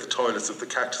tried to get the toilets of the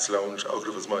Cactus Lounge out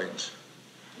of his mind.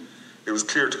 It was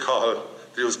clear to Cathal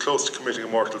that he was close to committing a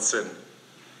mortal sin.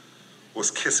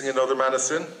 Was kissing another man a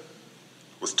sin?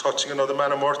 Was touching another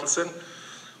man a mortal sin?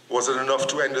 Was it enough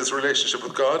to end his relationship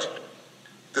with God?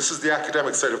 This is the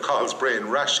academic side of Cahill's brain,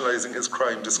 rationalising his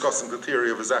crime, discussing the theory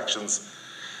of his actions.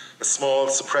 A small,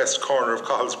 suppressed corner of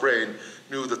Cahill's brain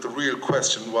knew that the real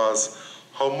question was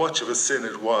how much of a sin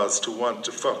it was to want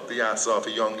to fuck the ass off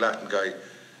a young Latin guy.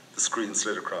 The screen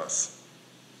slid across.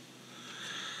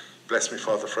 Bless me,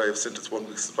 Father, for I have sinned. It's 1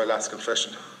 week since my last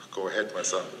confession. Go ahead, my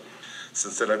son.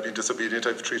 Since then I've been disobedient.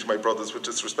 I've treated my brothers with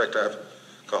disrespect.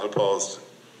 Cathal paused.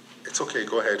 It's okay,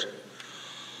 go ahead.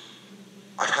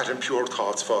 I've had impure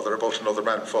thoughts, Father, about another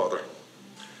man, Father.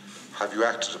 Have you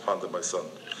acted upon them, my son?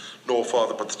 No,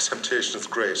 Father, but the temptation is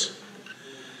great.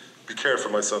 Be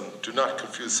careful, my son. Do not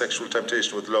confuse sexual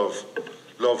temptation with love.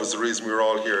 Love is the reason we're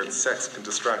all here, and sex can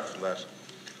distract from that.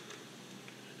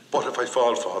 But if I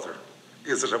fall, Father,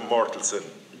 is it a mortal sin?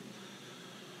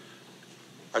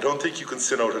 I don't think you can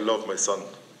sin out of love, my son.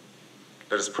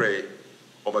 Let us pray.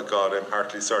 Oh my God, I'm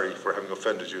heartily sorry for having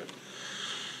offended you.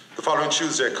 The following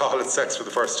Tuesday, Cathal had sex for the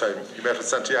first time. He met with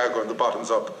Santiago and the bottoms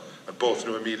up, and both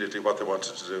knew immediately what they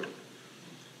wanted to do.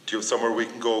 Do you have somewhere we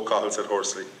can go? Cathal said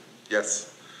hoarsely.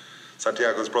 Yes.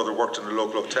 Santiago's brother worked in a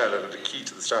local hotel and had a key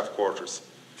to the staff quarters.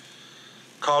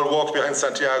 Cathal walked behind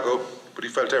Santiago, but he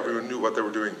felt everyone knew what they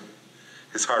were doing.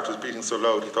 His heart was beating so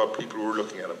loud he thought people were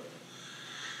looking at him.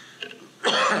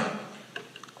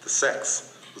 The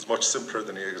sex was much simpler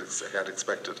than he had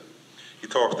expected. He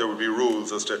thought there would be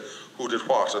rules as to who did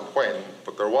what and when,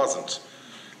 but there wasn't.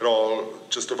 It all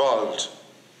just evolved.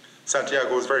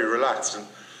 Santiago was very relaxed, and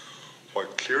while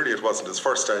clearly it wasn't his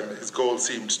first time, his goal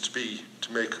seemed to be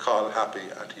to make Cathal happy,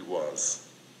 and he was.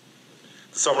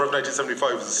 The summer of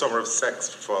 1975 was the summer of sex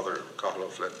for Father Cathal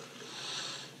O'Flynn.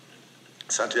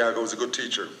 Santiago was a good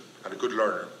teacher and a good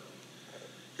learner.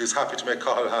 He was happy to make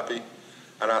Cathal happy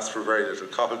and asked for very little.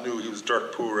 Cathal knew he was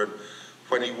dirt poor, and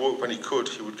when he could,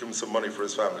 he would give him some money for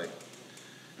his family.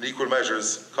 In equal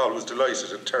measures, Cathal was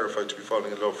delighted and terrified to be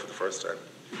falling in love for the first time.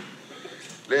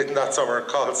 Late in that summer,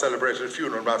 Cathal celebrated a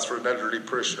funeral mass for an elderly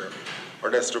parishioner.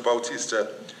 Ernesto Bautista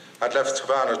had left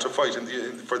Havana to fight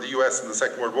for the US in the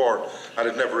Second World War and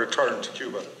had never returned to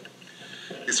Cuba.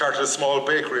 He started a small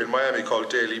bakery in Miami called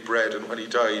Daily Bread, and when he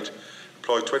died,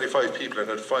 employed 25 people and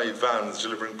had 5 vans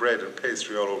delivering bread and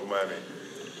pastry all over Miami.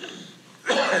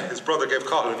 His brother gave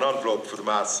Cathal an envelope for the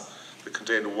mass that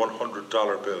contained a $100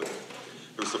 bill.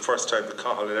 It was the first time that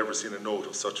Cathal had ever seen a note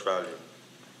of such value.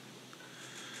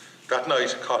 That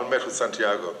night, Cathal met with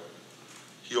Santiago.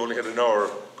 He only had an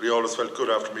hour, but he always felt good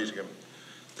after meeting him.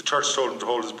 The church told him to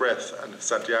hold his breath, and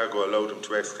Santiago allowed him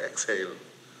to exhale.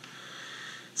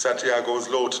 Santiago was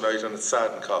low tonight, and it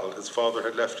saddened Cathal. His father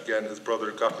had left again, his brother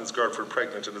had gotten his girlfriend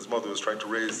pregnant, and his mother was trying to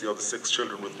raise the other 6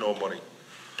 children with no money.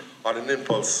 On an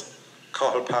impulse,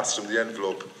 Cathal passed him the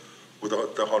envelope with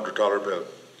the $100 bill.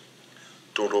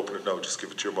 Don't open it now, just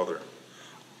give it to your mother.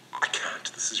 I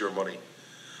can't, this is your money.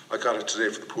 I got it today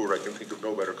for the poor, I can think of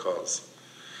no better cause.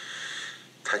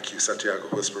 Thank you, Santiago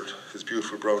whispered. His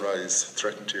beautiful brown eyes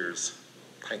threatened tears.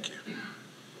 Thank you.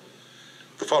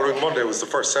 The following Monday was the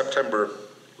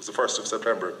 1st of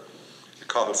September.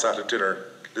 Cathal sat at dinner,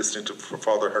 listening to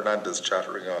Father Hernandez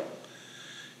chattering on.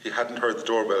 He hadn't heard the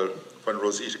doorbell when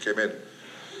Rosita came in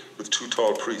with 2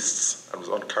 tall priests and was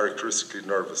uncharacteristically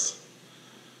nervous.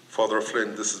 Father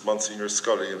O'Flynn, this is Monsignor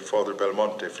Scully and Father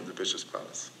Belmonte from the Bishop's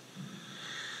Palace.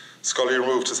 Scully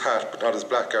removed his hat, but not his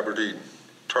black gabardine,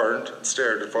 turned and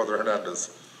stared at Father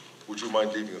Hernandez. Would you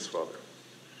mind leaving us, Father?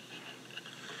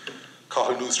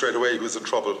 Cathal knew straight away he was in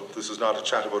trouble. This was not a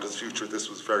chat about his future, this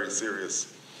was very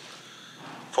serious.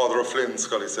 Father O'Flynn,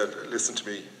 Scully said, listen to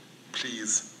me.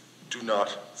 Please do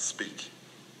not speak.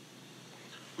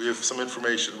 We have some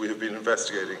information we have been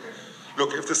investigating.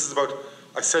 Look, if this is about,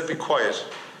 I said be quiet,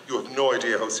 you have no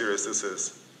idea how serious this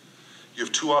is. You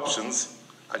have two options,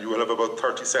 and you will have about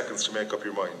 30 seconds to make up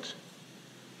your mind.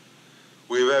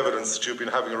 We have evidence that you've been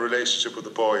having a relationship with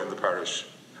a boy in the parish.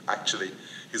 Actually,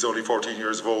 he's only 14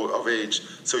 years of age,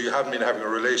 so you haven't been having a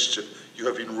relationship, you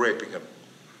have been raping him.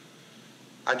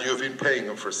 And you have been paying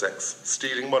him for sex,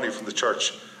 stealing money from the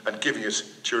church and giving it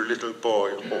to your little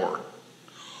boy whore.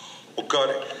 Oh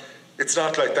God, it's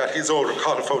not like that. He's older,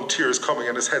 Colin found tears coming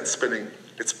and his head spinning.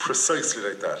 It's precisely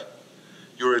like that.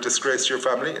 You're a disgrace to your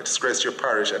family, a disgrace to your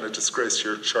parish, and a disgrace to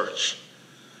your church.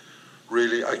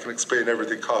 Really, I can explain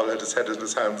everything. Colin had his head in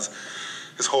his hands,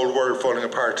 his whole world falling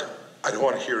apart. I don't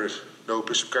want to hear it. No,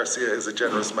 Bishop Garcia is a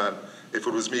generous man. If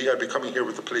it was me, I'd be coming here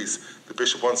with the police. The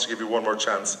bishop wants to give you one more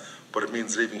chance, but it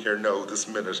means leaving here now, this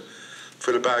minute.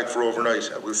 Fill a bag for overnight,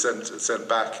 and we'll send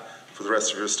back for the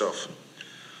rest of your stuff.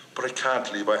 But I can't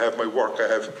leave. I have my work.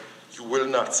 You will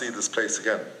not see this place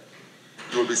again.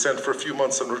 You will be sent for a few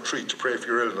months on retreat to pray for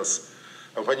your illness.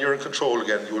 And when you're in control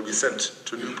again, you will be sent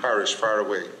to a new parish far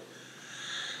away.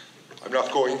 I'm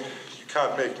not going. You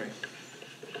can't make me.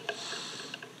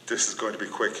 This is going to be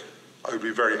quick. I would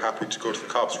be very happy to go to the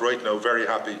cops right now, very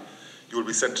happy. You will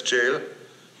be sent to jail.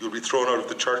 You will be thrown out of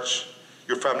the church.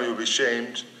 Your family will be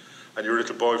shamed. And your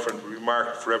little boyfriend will be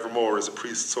marked forevermore as a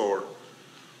priest's whore.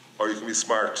 Or you can be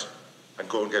smart and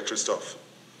go and get your stuff.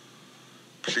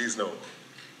 Please no.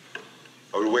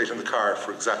 I will wait in the car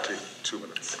for exactly 2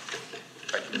 minutes.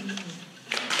 Thank you.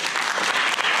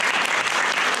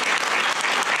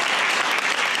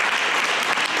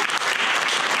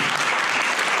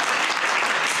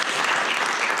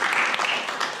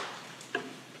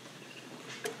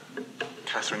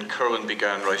 Kirwan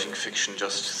began writing fiction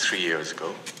just 3 years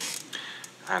ago,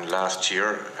 and last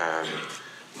year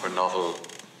her novel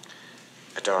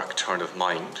A Dark Turn of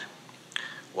Mind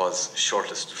was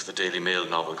shortlisted for the Daily Mail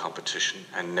Novel Competition,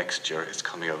 and next year it's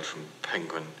coming out from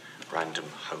Penguin Random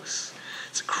House.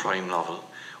 It's a crime novel.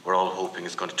 We're all hoping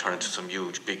it's going to turn into some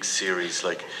huge big series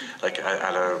like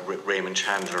a la Raymond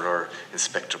Chandler or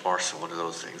Inspector Morrissey, one of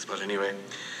those things. But anyway,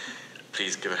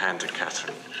 please give a hand to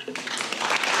Catherine.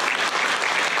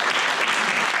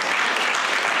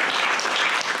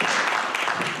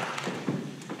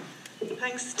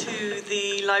 Thanks to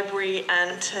the library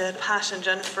and to Pat and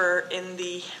Jennifer in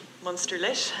the Munster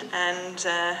Lit, and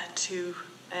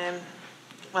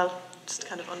just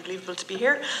kind of unbelievable to be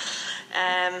here.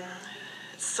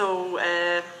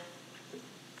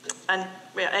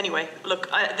 Anyway, look,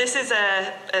 this is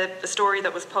a story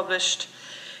that was published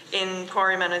in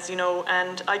Quarryman, as you know,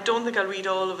 and I don't think I'll read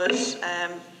all of it,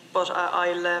 but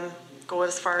I'll go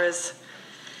as far as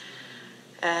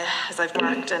I've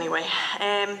marked anyway.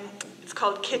 It's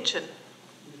called Kitchen.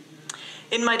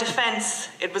 In my defence,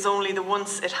 it was only the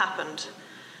once it happened,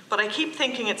 but I keep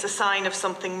thinking it's a sign of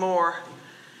something more.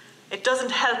 It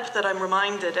doesn't help that I'm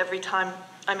reminded every time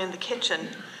I'm in the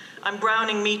kitchen. I'm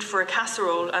browning meat for a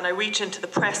casserole and I reach into the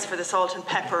press for the salt and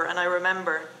pepper and I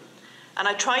remember. And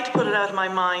I try to put it out of my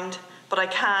mind, but I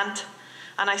can't.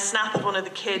 And I snap at one of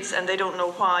the kids and they don't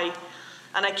know why.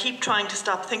 And I keep trying to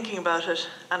stop thinking about it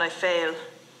and I fail.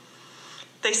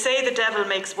 They say the devil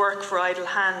makes work for idle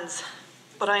hands,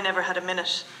 but I never had a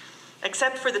minute,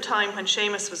 except for the time when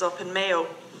Seamus was up in Mayo.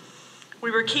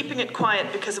 We were keeping it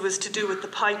quiet because it was to do with the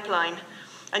pipeline,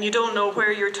 and you don't know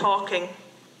where you're talking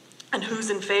and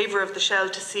who's in favour of the Shell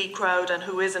to Sea crowd and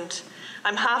who isn't.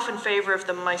 I'm half in favour of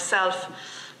them myself,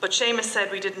 but Seamus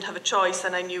said we didn't have a choice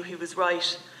and I knew he was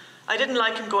right. I didn't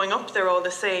like him going up there all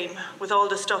the same, with all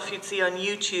the stuff you'd see on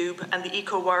YouTube and the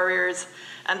eco-warriors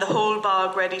and the whole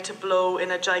bog ready to blow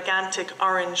in a gigantic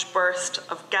orange burst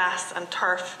of gas and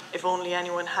turf if only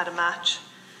anyone had a match.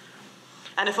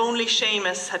 And if only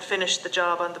Seamus had finished the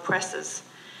job on the presses.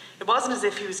 It wasn't as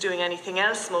if he was doing anything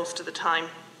else most of the time.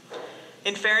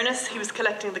 In fairness, he was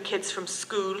collecting the kids from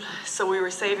school, so we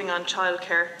were saving on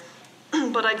childcare.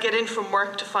 But I'd get in from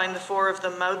work to find the four of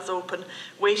them mouths open,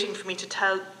 waiting for me to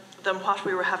tell them what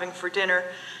we were having for dinner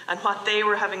and what they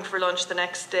were having for lunch the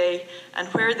next day and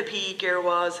where the PE gear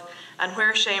was and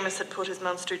where Seamus had put his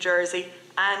Munster jersey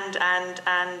and.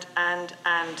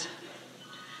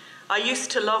 I used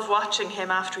to love watching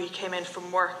him after he came in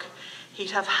from work.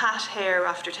 He'd have hat hair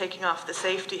after taking off the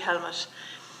safety helmet.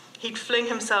 He'd fling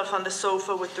himself on the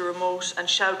sofa with the remote and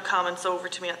shout comments over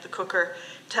to me at the cooker,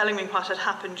 telling me what had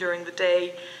happened during the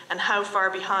day and how far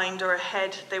behind or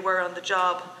ahead they were on the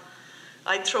job.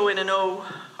 I'd throw in an O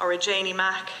or a Janie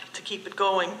Mac to keep it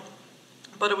going,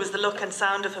 but it was the look and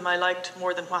sound of him I liked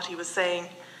more than what he was saying.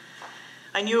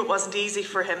 I knew it wasn't easy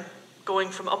for him, going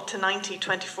from up to 90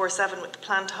 24/7 with the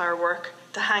plant hire work,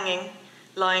 to hanging,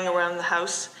 lying around the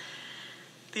house.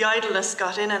 The idleness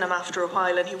got in him after a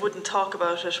while, and he wouldn't talk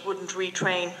about it, wouldn't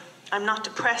retrain. I'm not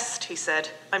depressed, he said.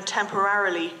 I'm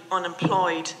temporarily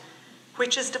unemployed.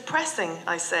 Which is depressing,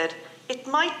 I said. It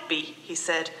might be, he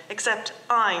said, except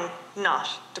I'm not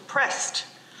depressed.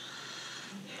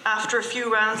 After a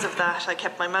few rounds of that, I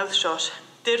kept my mouth shut,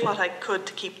 did what I could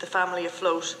to keep the family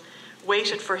afloat,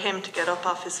 waited for him to get up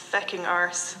off his fecking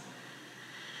arse.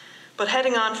 But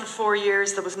heading on for 4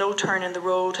 years, there was no turn in the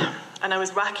road, and I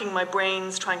was racking my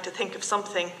brains trying to think of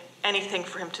something, anything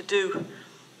for him to do.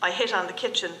 I hit on the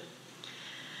kitchen.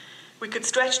 We could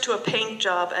stretch to a paint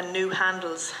job and new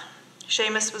handles.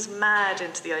 Seamus was mad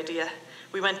into the idea.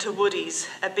 We went to Woody's,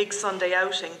 a big Sunday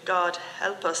outing, God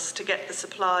help us, to get the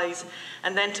supplies,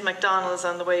 and then to McDonald's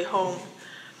on the way home.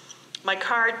 My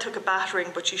card took a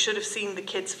battering, but you should have seen the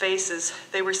kids' faces.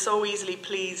 They were so easily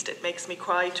pleased, it makes me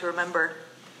cry to remember.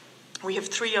 We have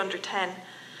 3 under 10,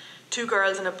 2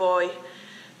 girls and a boy,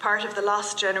 part of the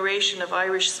lost generation of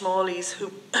Irish smallies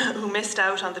who missed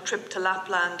out on the trip to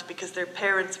Lapland because their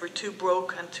parents were too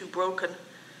broke and too broken.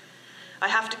 I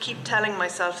have to keep telling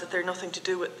myself that they're nothing to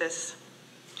do with this.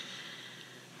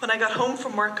 When I got home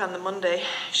from work on the Monday,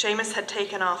 Seamus had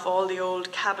taken off all the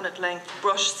old cabinet-length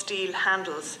brushed steel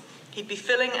handles. He'd be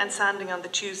filling and sanding on the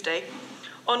Tuesday,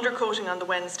 undercoating on the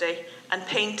Wednesday, and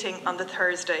painting on the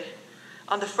Thursday.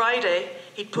 On the Friday,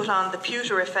 he'd put on the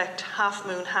pewter effect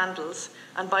half-moon handles,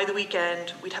 and by the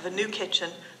weekend, we'd have a new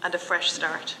kitchen and a fresh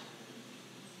start.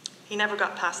 He never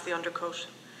got past the undercoat.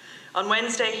 On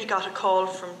Wednesday, he got a call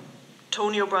from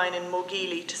Tony O'Brien in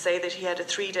Mogeely to say that he had a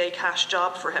 3-day cash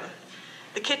job for him.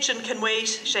 The kitchen can wait,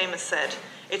 Seamus said.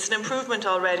 It's an improvement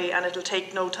already, and it'll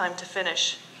take no time to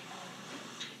finish.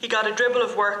 He got a dribble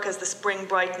of work as the spring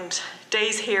brightened,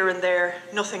 days here and there,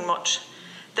 nothing much.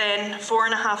 Then,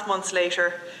 4.5 months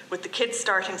later, with the kids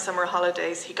starting summer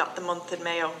holidays, he got the month in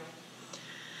Mayo.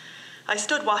 I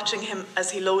stood watching him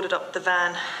as he loaded up the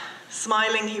van.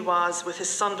 Smiling he was, with his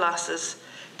sunglasses,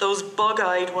 those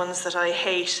bug-eyed ones that I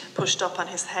hate, pushed up on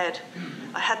his head.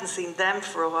 I hadn't seen them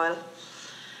for a while.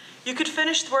 You could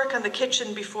finish the work on the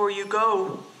kitchen before you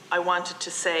go, I wanted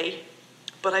to say,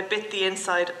 but I bit the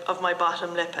inside of my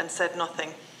bottom lip and said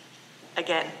nothing.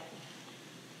 Again.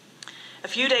 A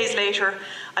few days later,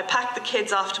 I packed the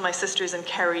kids off to my sister's in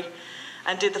Kerry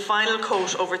and did the final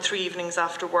coat over 3 evenings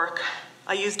after work.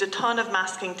 I used a ton of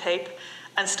masking tape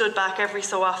and stood back every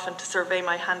so often to survey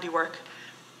my handiwork.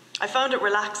 I found it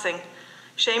relaxing.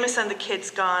 Seamus and the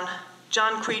kids gone,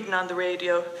 John Creedon on the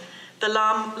radio, the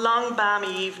long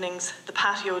balmy evenings, the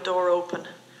patio door open.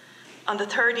 On the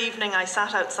 3rd evening, I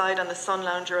sat outside on the sun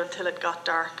lounger until it got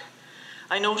dark.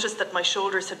 I noticed that my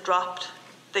shoulders had dropped.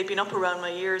 They'd been up around my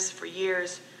ears for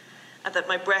years, and that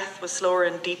my breath was slower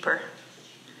and deeper.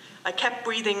 I kept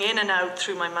breathing in and out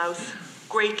through my mouth,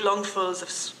 great lungfuls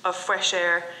of fresh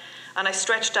air, and I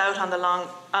stretched out on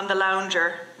the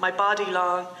lounger, my body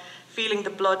long, feeling the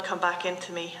blood come back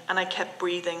into me, and I kept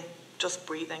breathing, just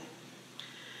breathing.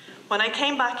 When I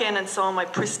came back in and saw my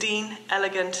pristine,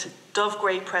 elegant,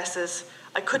 dove-grey presses,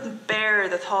 I couldn't bear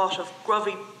the thought of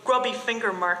grubby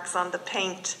finger marks on the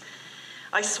paint.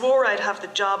 I swore I'd have the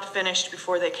job finished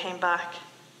before they came back.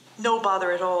 No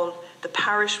bother at all. The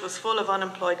parish was full of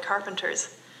unemployed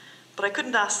carpenters. But I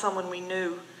couldn't ask someone we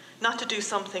knew not to do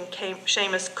something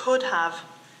Seamus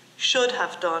should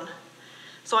have done.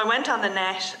 So I went on the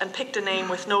net and picked a name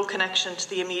with no connection to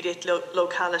the immediate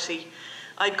locality.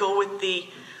 I'd go with the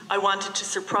I wanted to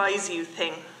surprise you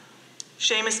thing.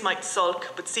 Seamus might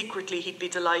sulk, but secretly he'd be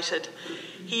delighted.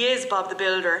 He is Bob the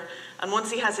Builder, and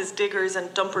once he has his diggers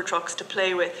and dumper trucks to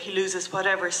play with, he loses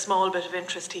whatever small bit of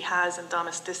interest he has in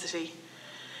domesticity.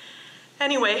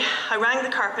 Anyway, I rang the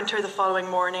carpenter the following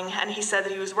morning, and he said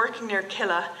that he was working near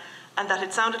Killa, and that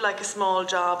it sounded like a small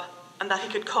job, and that he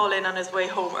could call in on his way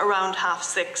home around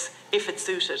 6:30, if it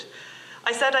suited.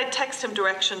 I said I'd text him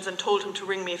directions and told him to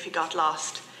ring me if he got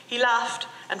lost. He laughed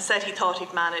and said he thought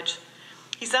he'd manage.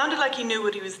 He sounded like he knew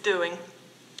what he was doing,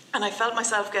 and I felt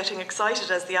myself getting excited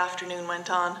as the afternoon went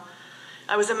on.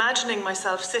 I was imagining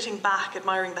myself sitting back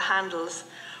admiring the handles,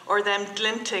 or them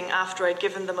glinting after I'd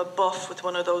given them a buff with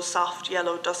one of those soft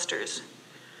yellow dusters.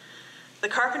 The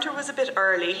carpenter was a bit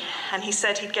early, and he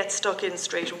said he'd get stuck in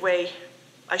straight away.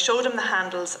 I showed him the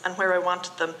handles and where I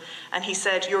wanted them, and he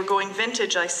said, "You're going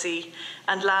vintage, I see,"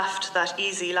 and laughed that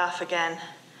easy laugh again.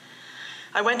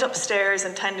 I went upstairs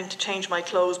intending to change my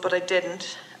clothes, but I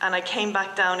didn't, and I came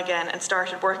back down again and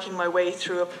started working my way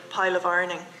through a pile of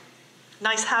ironing.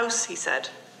 "Nice house," he said.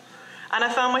 And I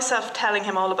found myself telling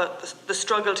him all about the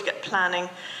struggle to get planning,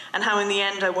 and how in the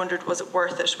end I wondered, was it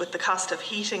worth it, with the cost of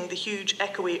heating the huge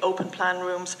echoey open plan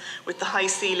rooms with the high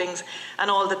ceilings and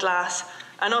all the glass,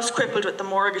 and us crippled with the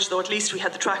mortgage, though at least we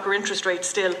had the tracker interest rate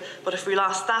still, but if we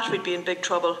lost that we'd be in big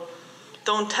trouble.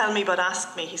 Don't tell me but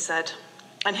ask me, he said.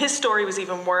 And his story was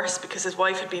even worse, because his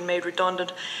wife had been made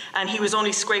redundant and he was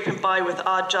only scraping by with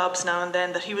odd jobs now and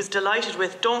then that he was delighted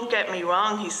with. Don't get me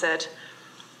wrong, he said,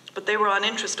 but they were on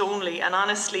interest only, and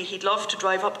honestly he'd love to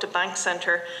drive up to Bank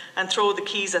Centre and throw the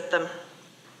keys at them.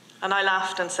 And I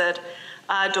laughed and said,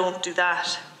 don't do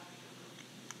that.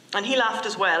 And he laughed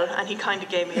as well, and he kind of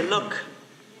gave me a look.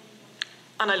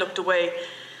 And I looked away,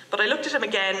 but I looked at him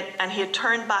again and he had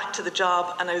turned back to the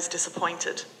job, and I was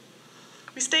disappointed.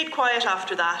 We stayed quiet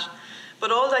after that,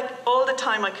 but all the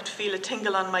time I could feel a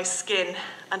tingle on my skin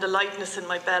and a lightness in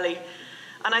my belly,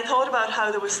 and I thought about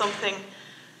how there was something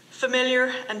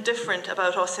familiar and different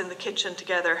about us in the kitchen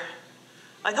together.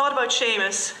 I thought about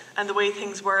Seamus and the way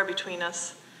things were between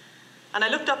us, and I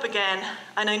looked up again,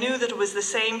 and I knew that it was the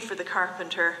same for the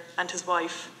carpenter and his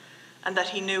wife, and that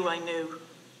he knew I knew.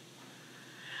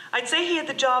 I'd say he had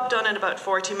the job done in about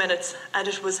 40 minutes, and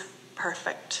it was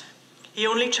perfect. He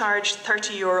only charged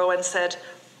 €30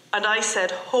 and I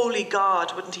said, holy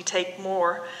God, wouldn't he take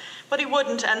more? But he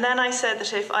wouldn't, and then I said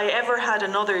that if I ever had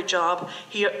another job,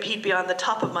 he'd be on the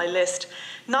top of my list.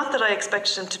 Not that I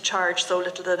expected him to charge so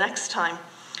little the next time.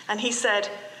 And he said,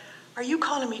 are you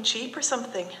calling me cheap or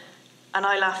something? And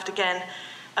I laughed again,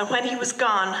 and when he was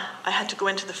gone, I had to go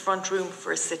into the front room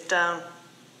for a sit down.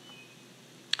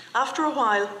 After a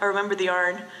while, I remembered the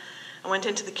iron and went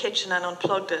into the kitchen and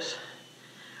unplugged it.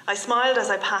 I smiled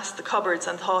as I passed the cupboards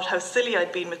and thought how silly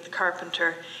I'd been with the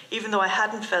carpenter, even though I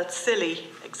hadn't felt silly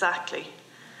exactly.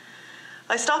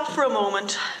 I stopped for a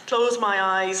moment, closed my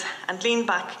eyes, and leaned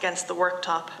back against the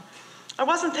worktop. I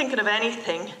wasn't thinking of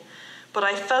anything, but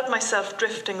I felt myself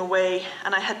drifting away,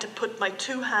 and I had to put my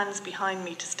 2 hands behind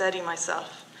me to steady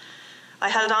myself. I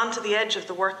held on to the edge of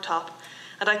the worktop,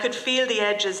 and I could feel the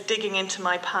edges digging into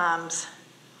my palms.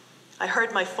 I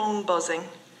heard my phone buzzing,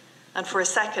 and for a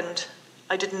second,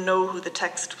 I didn't know who the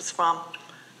text was from,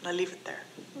 and I leave it there.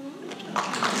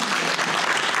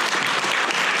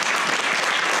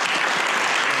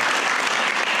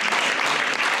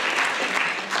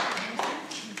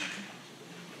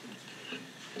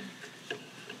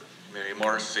 Mary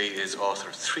Morrissy is author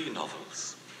of 3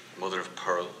 novels, Mother of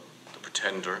Pearl, The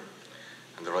Pretender,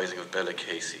 and The Rising of Bella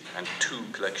Casey, and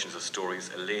 2 collections of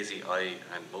stories, A Lazy Eye,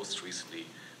 and most recently,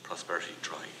 Prosperity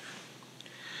Drive.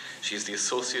 She is the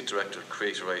Associate Director of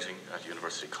Creative Writing at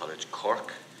University College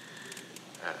Cork,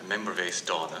 a member of Ace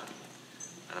Donna,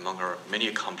 and among her many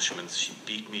accomplishments, she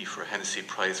beat me for a Hennessy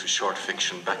Prize for Short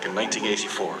Fiction back in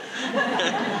 1984.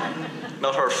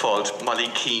 Not her fault. Molly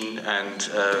Keane and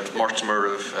Mortimer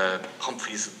of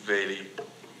Humphreys Bailey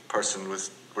person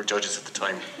were judges at the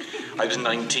time. I was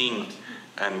 19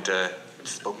 and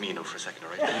this is about me now for a second,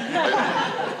 all right?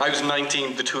 I was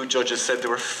 19, the 2 judges said they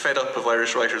were fed up of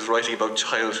Irish writers writing about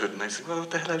childhood, and I said, well,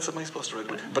 what the hell else am I supposed to write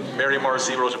about? But Mary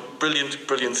Morrissy wrote a brilliant,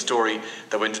 brilliant story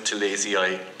that went into Lazy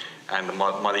Eye, and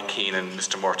Molly Keane and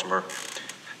Mr. Mortimer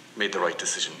made the right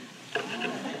decision.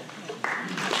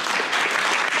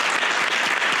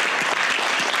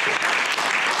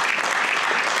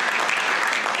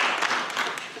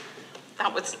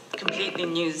 That was completely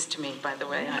news to me, by the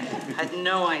way. I had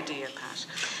no idea, Pat.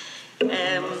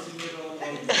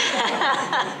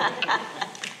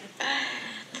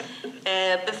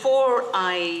 Before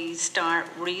I start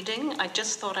reading, I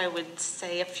just thought I would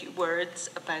say a few words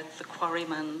about the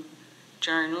Quarryman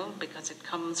journal, because it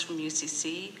comes from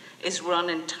UCC, is run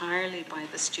entirely by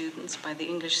the students, by the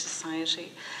English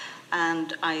Society,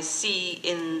 and I see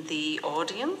in the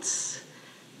audience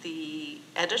the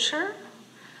editor,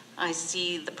 I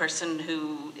see the person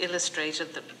who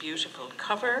illustrated the beautiful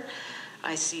cover,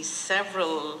 I see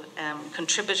several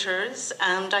contributors,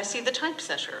 and I see the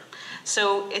typesetter.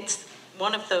 So it's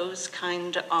one of those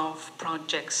kind of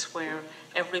projects where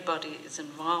everybody is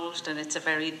involved, and it's a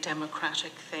very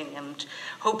democratic thing. And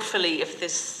hopefully, if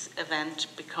this event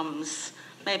becomes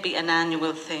maybe an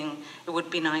annual thing, it would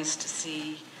be nice to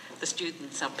see the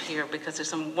students up here, because there's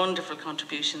some wonderful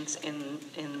contributions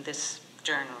in this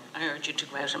journal. I urge you to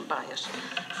go out and buy it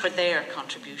for their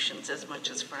contributions as much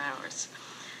as for ours.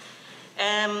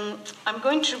 I'm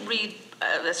going to read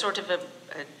a sort of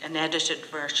an edited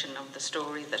version of the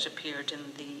story that appeared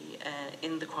in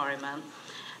the Quarryman,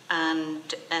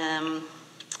 and I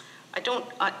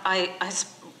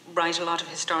write a lot of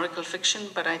historical fiction,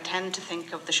 but I tend to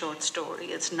think of the short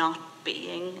story as not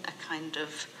being a kind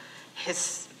of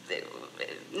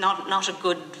not a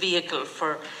good vehicle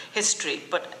for history,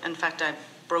 but in fact I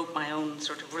broke my own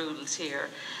sort of rules here.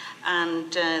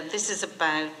 And this is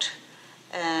about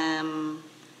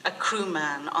a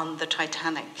crewman on the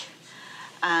Titanic.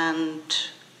 And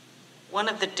one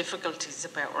of the difficulties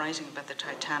about writing about the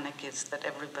Titanic is that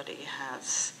everybody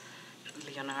has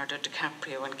Leonardo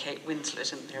DiCaprio and Kate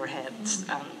Winslet in their heads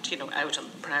and, you know, out on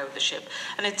the prow of the ship.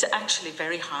 And it's actually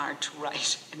very hard to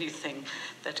write anything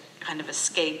that kind of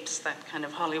escapes that kind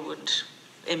of Hollywood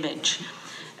image.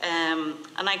 And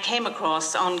I came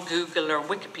across on Google or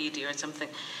Wikipedia or something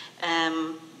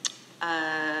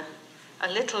a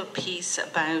little piece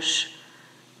about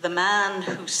the man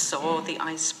who saw the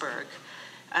iceberg.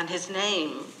 And his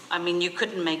name, I mean, you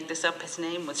couldn't make this up, his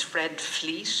name was Fred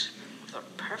Fleet. I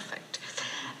thought, perfect.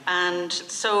 And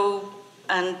so,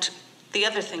 and the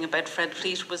other thing about Fred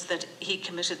Fleet was that he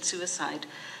committed suicide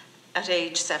at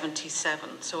age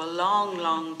 77. So a long,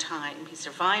 long time. He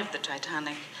survived the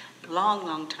Titanic. Long,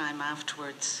 long time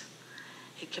afterwards,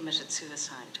 he committed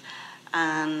suicide.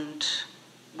 And,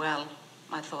 well,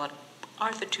 I thought,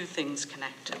 are the two things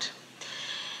connected?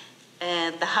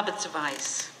 The habits of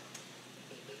ice.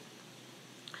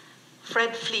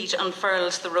 Fred Fleet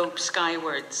unfurls the rope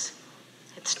skywards.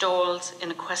 It stalls in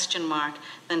a question mark,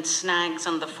 then snags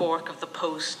on the fork of the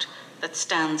post that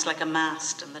stands like a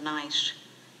mast in the night.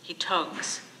 He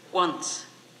tugs, once,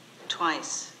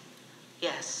 twice.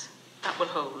 Yes, that will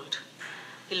hold.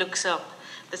 He looks up.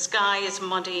 The sky is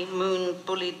muddy, moon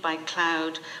bullied by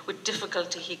cloud. With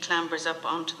difficulty he clambers up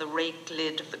onto the raked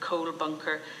lid of the coal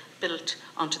bunker built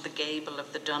onto the gable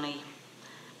of the dunny.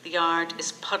 The yard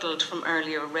is puddled from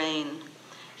earlier rain.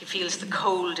 He feels the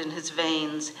cold in his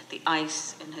veins, the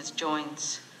ice in his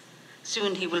joints.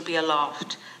 Soon he will be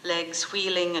aloft, legs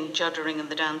wheeling and juddering in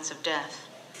the dance of death.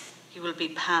 He will be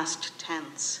past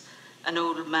tense, an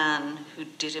old man who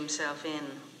did himself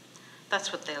in.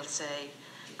 That's what they'll say.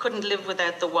 Couldn't live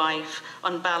without the wife,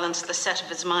 unbalanced the set of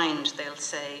his mind, they'll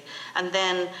say. And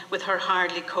then, with her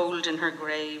hardly cold in her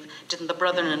grave, didn't the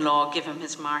brother-in-law give him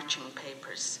his marching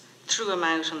papers? Threw him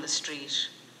out on the street.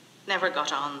 Never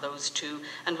got on, those two,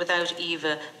 and without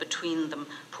Eva between them,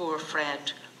 poor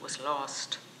Fred was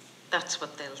lost. That's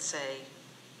what they'll say.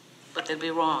 But they'll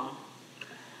be wrong.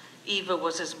 Eva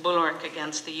was his bulwark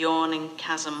against the yawning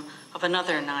chasm of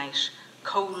another night,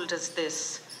 cold as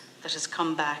this, that has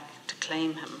come back to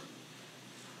claim him.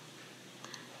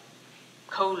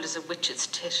 Cold as a witch's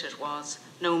tit it was,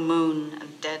 no moon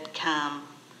and dead calm.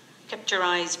 Kept your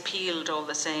eyes peeled all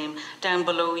the same. Down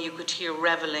below you could hear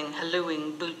revelling,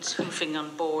 hallooing, boots hoofing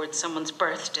on board someone's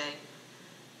birthday.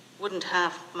 Wouldn't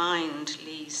half mind,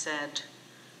 Lee said.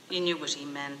 You knew what he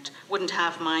meant. Wouldn't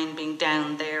half mind being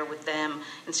down there with them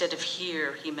instead of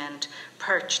here, he meant,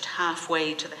 perched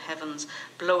halfway to the heavens,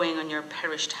 blowing on your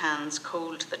perished hands,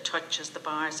 cold to the touch as the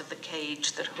bars of the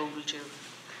cage that hold you.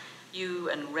 You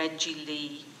and Reggie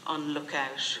Lee on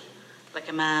lookout, like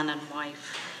a man and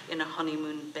wife in a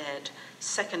honeymoon bed,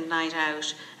 second night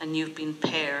out, and you've been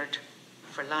paired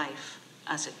for life,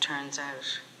 as it turns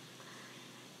out.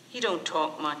 He don't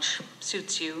talk much,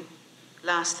 suits you.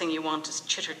 Last thing you want is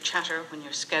chitter-chatter when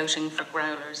you're scouting for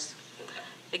growlers.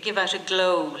 They give out a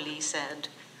glow, Lee said.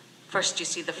 First you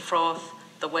see the froth,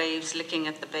 the waves licking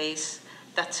at the base.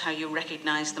 That's how you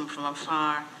recognize them from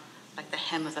afar, like the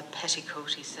hem of a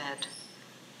petticoat, he said.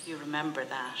 You remember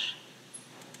that.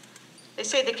 They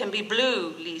say they can be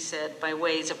blue, Lee said, by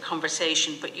ways of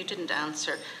conversation, but you didn't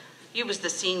answer. You was the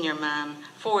senior man,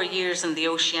 4 years in the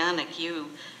Oceanic, you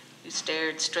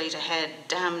stared straight ahead,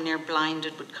 damn near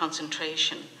blinded with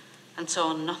concentration, and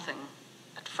saw nothing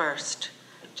at first.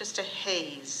 Just a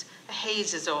haze. A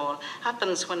haze is all.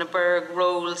 Happens when a berg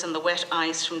rolls and the wet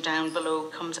ice from down below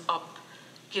comes up,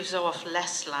 gives off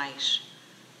less light.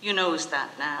 You knows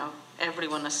that now,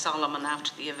 everyone a Solomon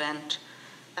after the event.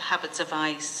 The habits of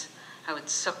ice, how it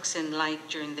sucks in light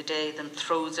during the day, then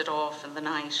throws it off in the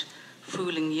night,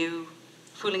 fooling you,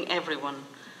 fooling everyone.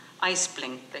 Ice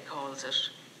blink, they calls it.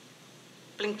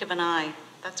 Blink of an eye,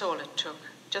 that's all it took.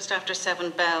 Just after 7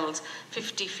 bells,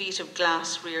 50 feet of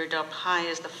glass reared up high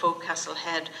as the forecastle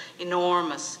head,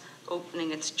 enormous,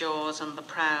 opening its jaws on the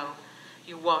prow.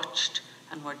 You watched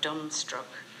and were dumbstruck.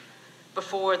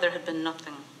 Before there had been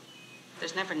nothing.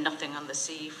 There's never nothing on the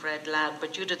sea, Fred lad,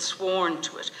 but you'd had sworn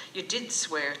to it. You did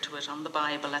swear to it on the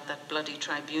Bible at that bloody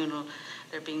tribunal,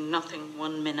 there being nothing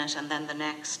 1 minute and then the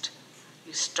next.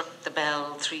 You struck the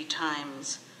bell 3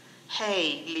 times.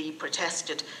 Hey, Lee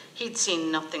protested. He'd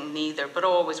seen nothing neither, but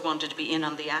always wanted to be in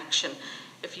on the action.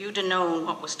 If you'd have known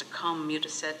what was to come, you'd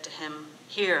have said to him,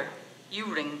 here, you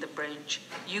ring the bridge,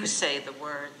 you say the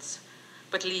words.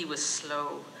 But Lee was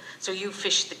slow. So you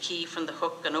fished the key from the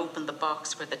hook and opened the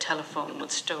box where the telephone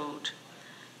was stowed.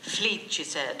 Fleet, you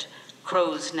said,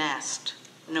 crow's nest,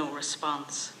 no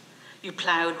response. You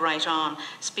ploughed right on,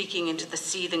 speaking into the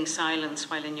seething silence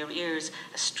while in your ears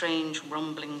a strange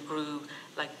rumbling grew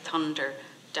like thunder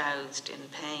doused in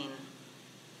pain.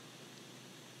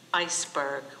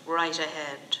 Iceberg, right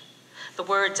ahead. The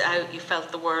words out, you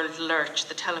felt the world lurch,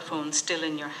 the telephone still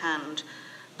in your hand.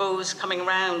 Bows coming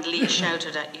round, Lee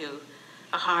shouted at you.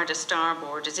 A hard a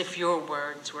starboard, as if your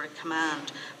words were a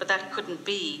command. But that couldn't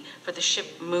be, for the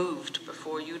ship moved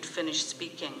before you'd finished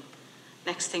speaking.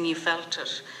 Next thing you felt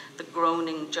it, the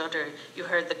groaning judder. You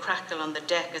heard the crackle on the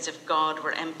deck as if God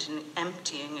were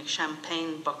emptying a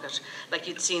champagne bucket, like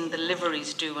you'd seen the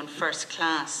liveries do in first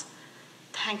class.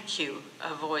 Thank you,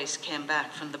 a voice came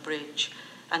back from the bridge.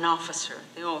 An officer,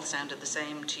 they all sounded the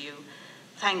same to you.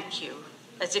 Thank you,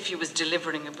 as if you was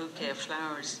delivering a bouquet of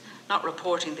flowers, not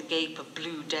reporting the gape of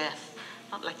blue death,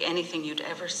 not like anything you'd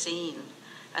ever seen.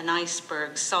 An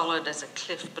iceberg, solid as a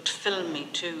cliff, but filmy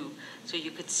too, so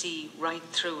you could see right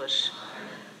through it.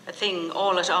 A thing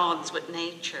all at odds with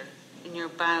nature. In your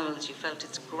bowels you felt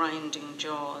its grinding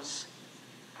jaws.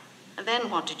 And then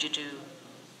what did you do?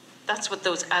 That's what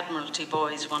those Admiralty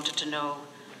boys wanted to know.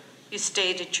 You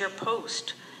stayed at your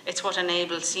post. It's what an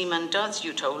able seaman does,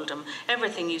 you told him.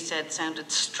 Everything you said sounded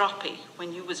stroppy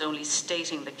when you was only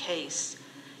stating the case.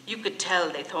 You could tell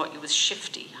they thought you was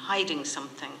shifty, hiding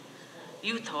something.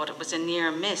 You thought it was a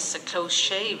near miss, a close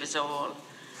shave is all.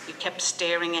 You kept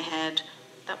staring ahead.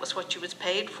 That was what you was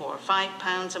paid for,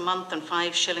 £5 a month and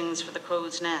 5 shillings for the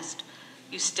crow's nest.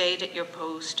 You stayed at your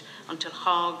post until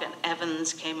Hogg and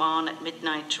Evans came on at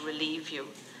midnight to relieve you.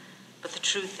 But the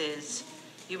truth is,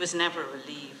 you was never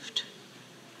relieved.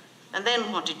 And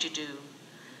then what did you do?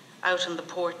 Out on the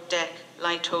port deck,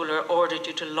 Lightoller ordered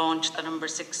you to launch the number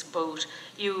 6 boat.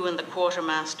 You and the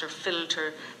quartermaster filled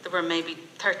her. There were maybe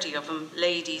 30 of them,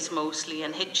 ladies mostly,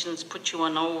 and Hitchens put you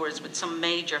on oars with some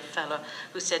major fella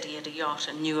who said he had a yacht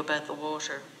and knew about the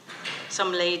water.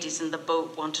 Some ladies in the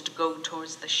boat wanted to go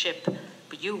towards the ship,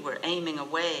 but you were aiming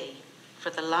away for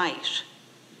the light.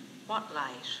 What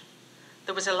light?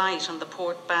 There was a light on the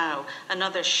port bow,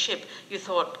 another ship you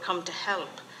thought come to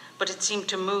help, but it seemed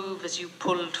to move as you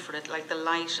pulled for it like the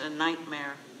light in a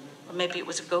nightmare. Or maybe it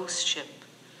was a ghost ship.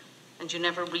 And you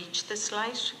never reached this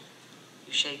light?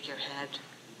 You shake your head.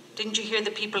 Didn't you hear the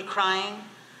people crying?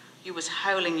 You was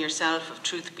howling yourself, if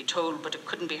truth be told, but it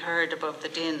couldn't be heard above the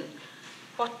din.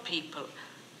 What people?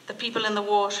 The people in the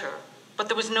water. But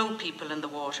there was no people in the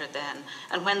water then,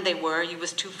 and when they were, you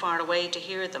was too far away to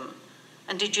hear them.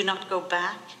 And did you not go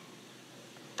back?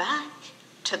 Back?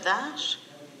 To that?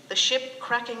 The ship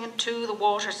cracking in two, the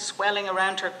water swelling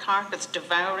around her carcass,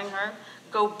 devouring her?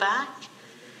 Go back?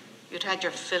 You'd had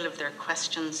your fill of their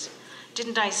questions.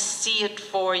 Didn't I see it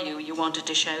for you? You wanted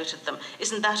to shout at them.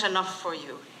 Isn't that enough for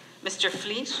you? Mr.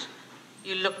 Fleet?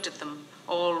 You looked at them,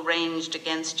 all ranged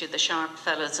against you, the sharp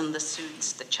fellows in the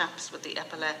suits, the chaps with the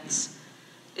epaulets.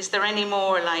 Is there any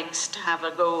more likes to have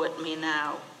a go at me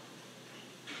now?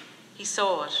 He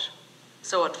saw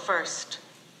it first,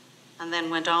 and then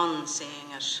went on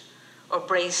seeing it, or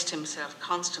braced himself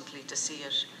constantly to see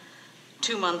it.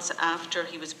 2 months after,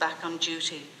 he was back on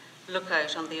duty,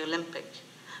 lookout on the Olympic,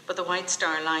 but the White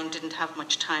Star Line didn't have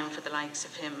much time for the likes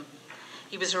of him.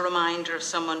 He was a reminder of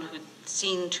someone who'd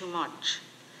seen too much.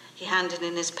 He handed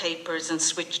in his papers and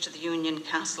switched to the Union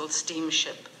Castle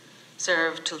steamship,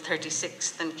 served till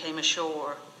 36, then came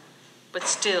ashore. But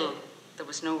still, there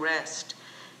was no rest.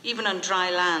 Even on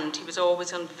dry land, he was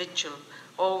always on vigil,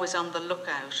 always on the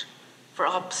lookout, for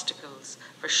obstacles,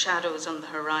 for shadows on the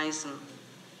horizon.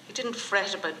 He didn't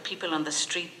fret about people on the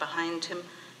street behind him.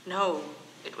 No,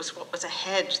 it was what was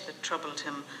ahead that troubled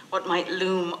him, what might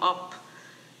loom up.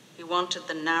 He wanted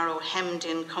the narrow,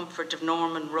 hemmed-in comfort of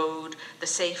Norman Road, the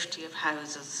safety of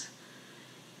houses.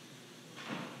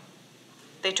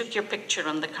 They took your picture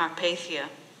on the Carpathia.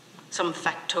 Some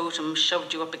factotum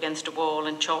shoved you up against a wall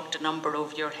and chalked a number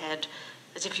over your head,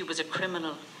 as if you was a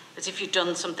criminal, as if you'd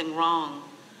done something wrong.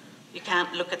 You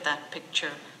can't look at that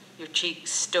picture, your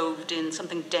cheeks stoved in,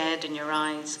 something dead in your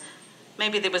eyes.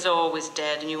 Maybe they was always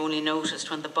dead and you only noticed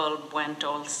when the bulb went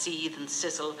all seethe and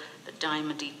sizzle, the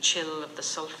diamondy chill of the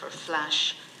sulphur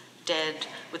flash, dead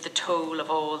with the toll of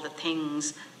all the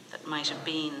things that might have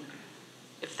been.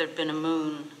 If there'd been a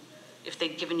moon, if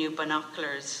they'd given you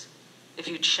binoculars, if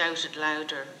you'd shouted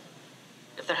louder,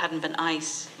 if there hadn't been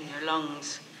ice in your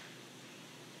lungs.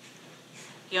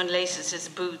 He unlaces his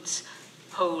boots,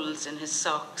 holes in his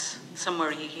socks.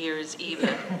 Somewhere he hears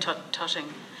Eva tut-tutting.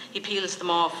 He peels them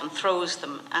off and throws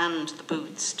them and the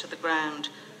boots to the ground.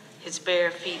 his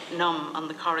bare feet numb on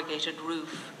the corrugated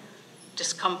roof.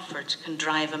 Discomfort can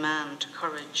drive a man to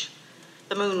courage.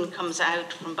 The moon comes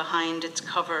out from behind its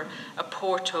cover, a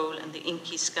porthole in the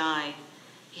inky sky.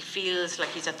 He feels like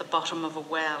he's at the bottom of a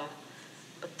well,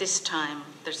 but this time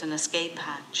there's an escape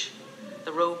hatch.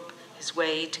 The rope his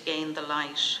way to gain the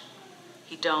light.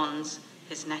 He dons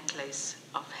his necklace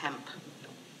of hemp.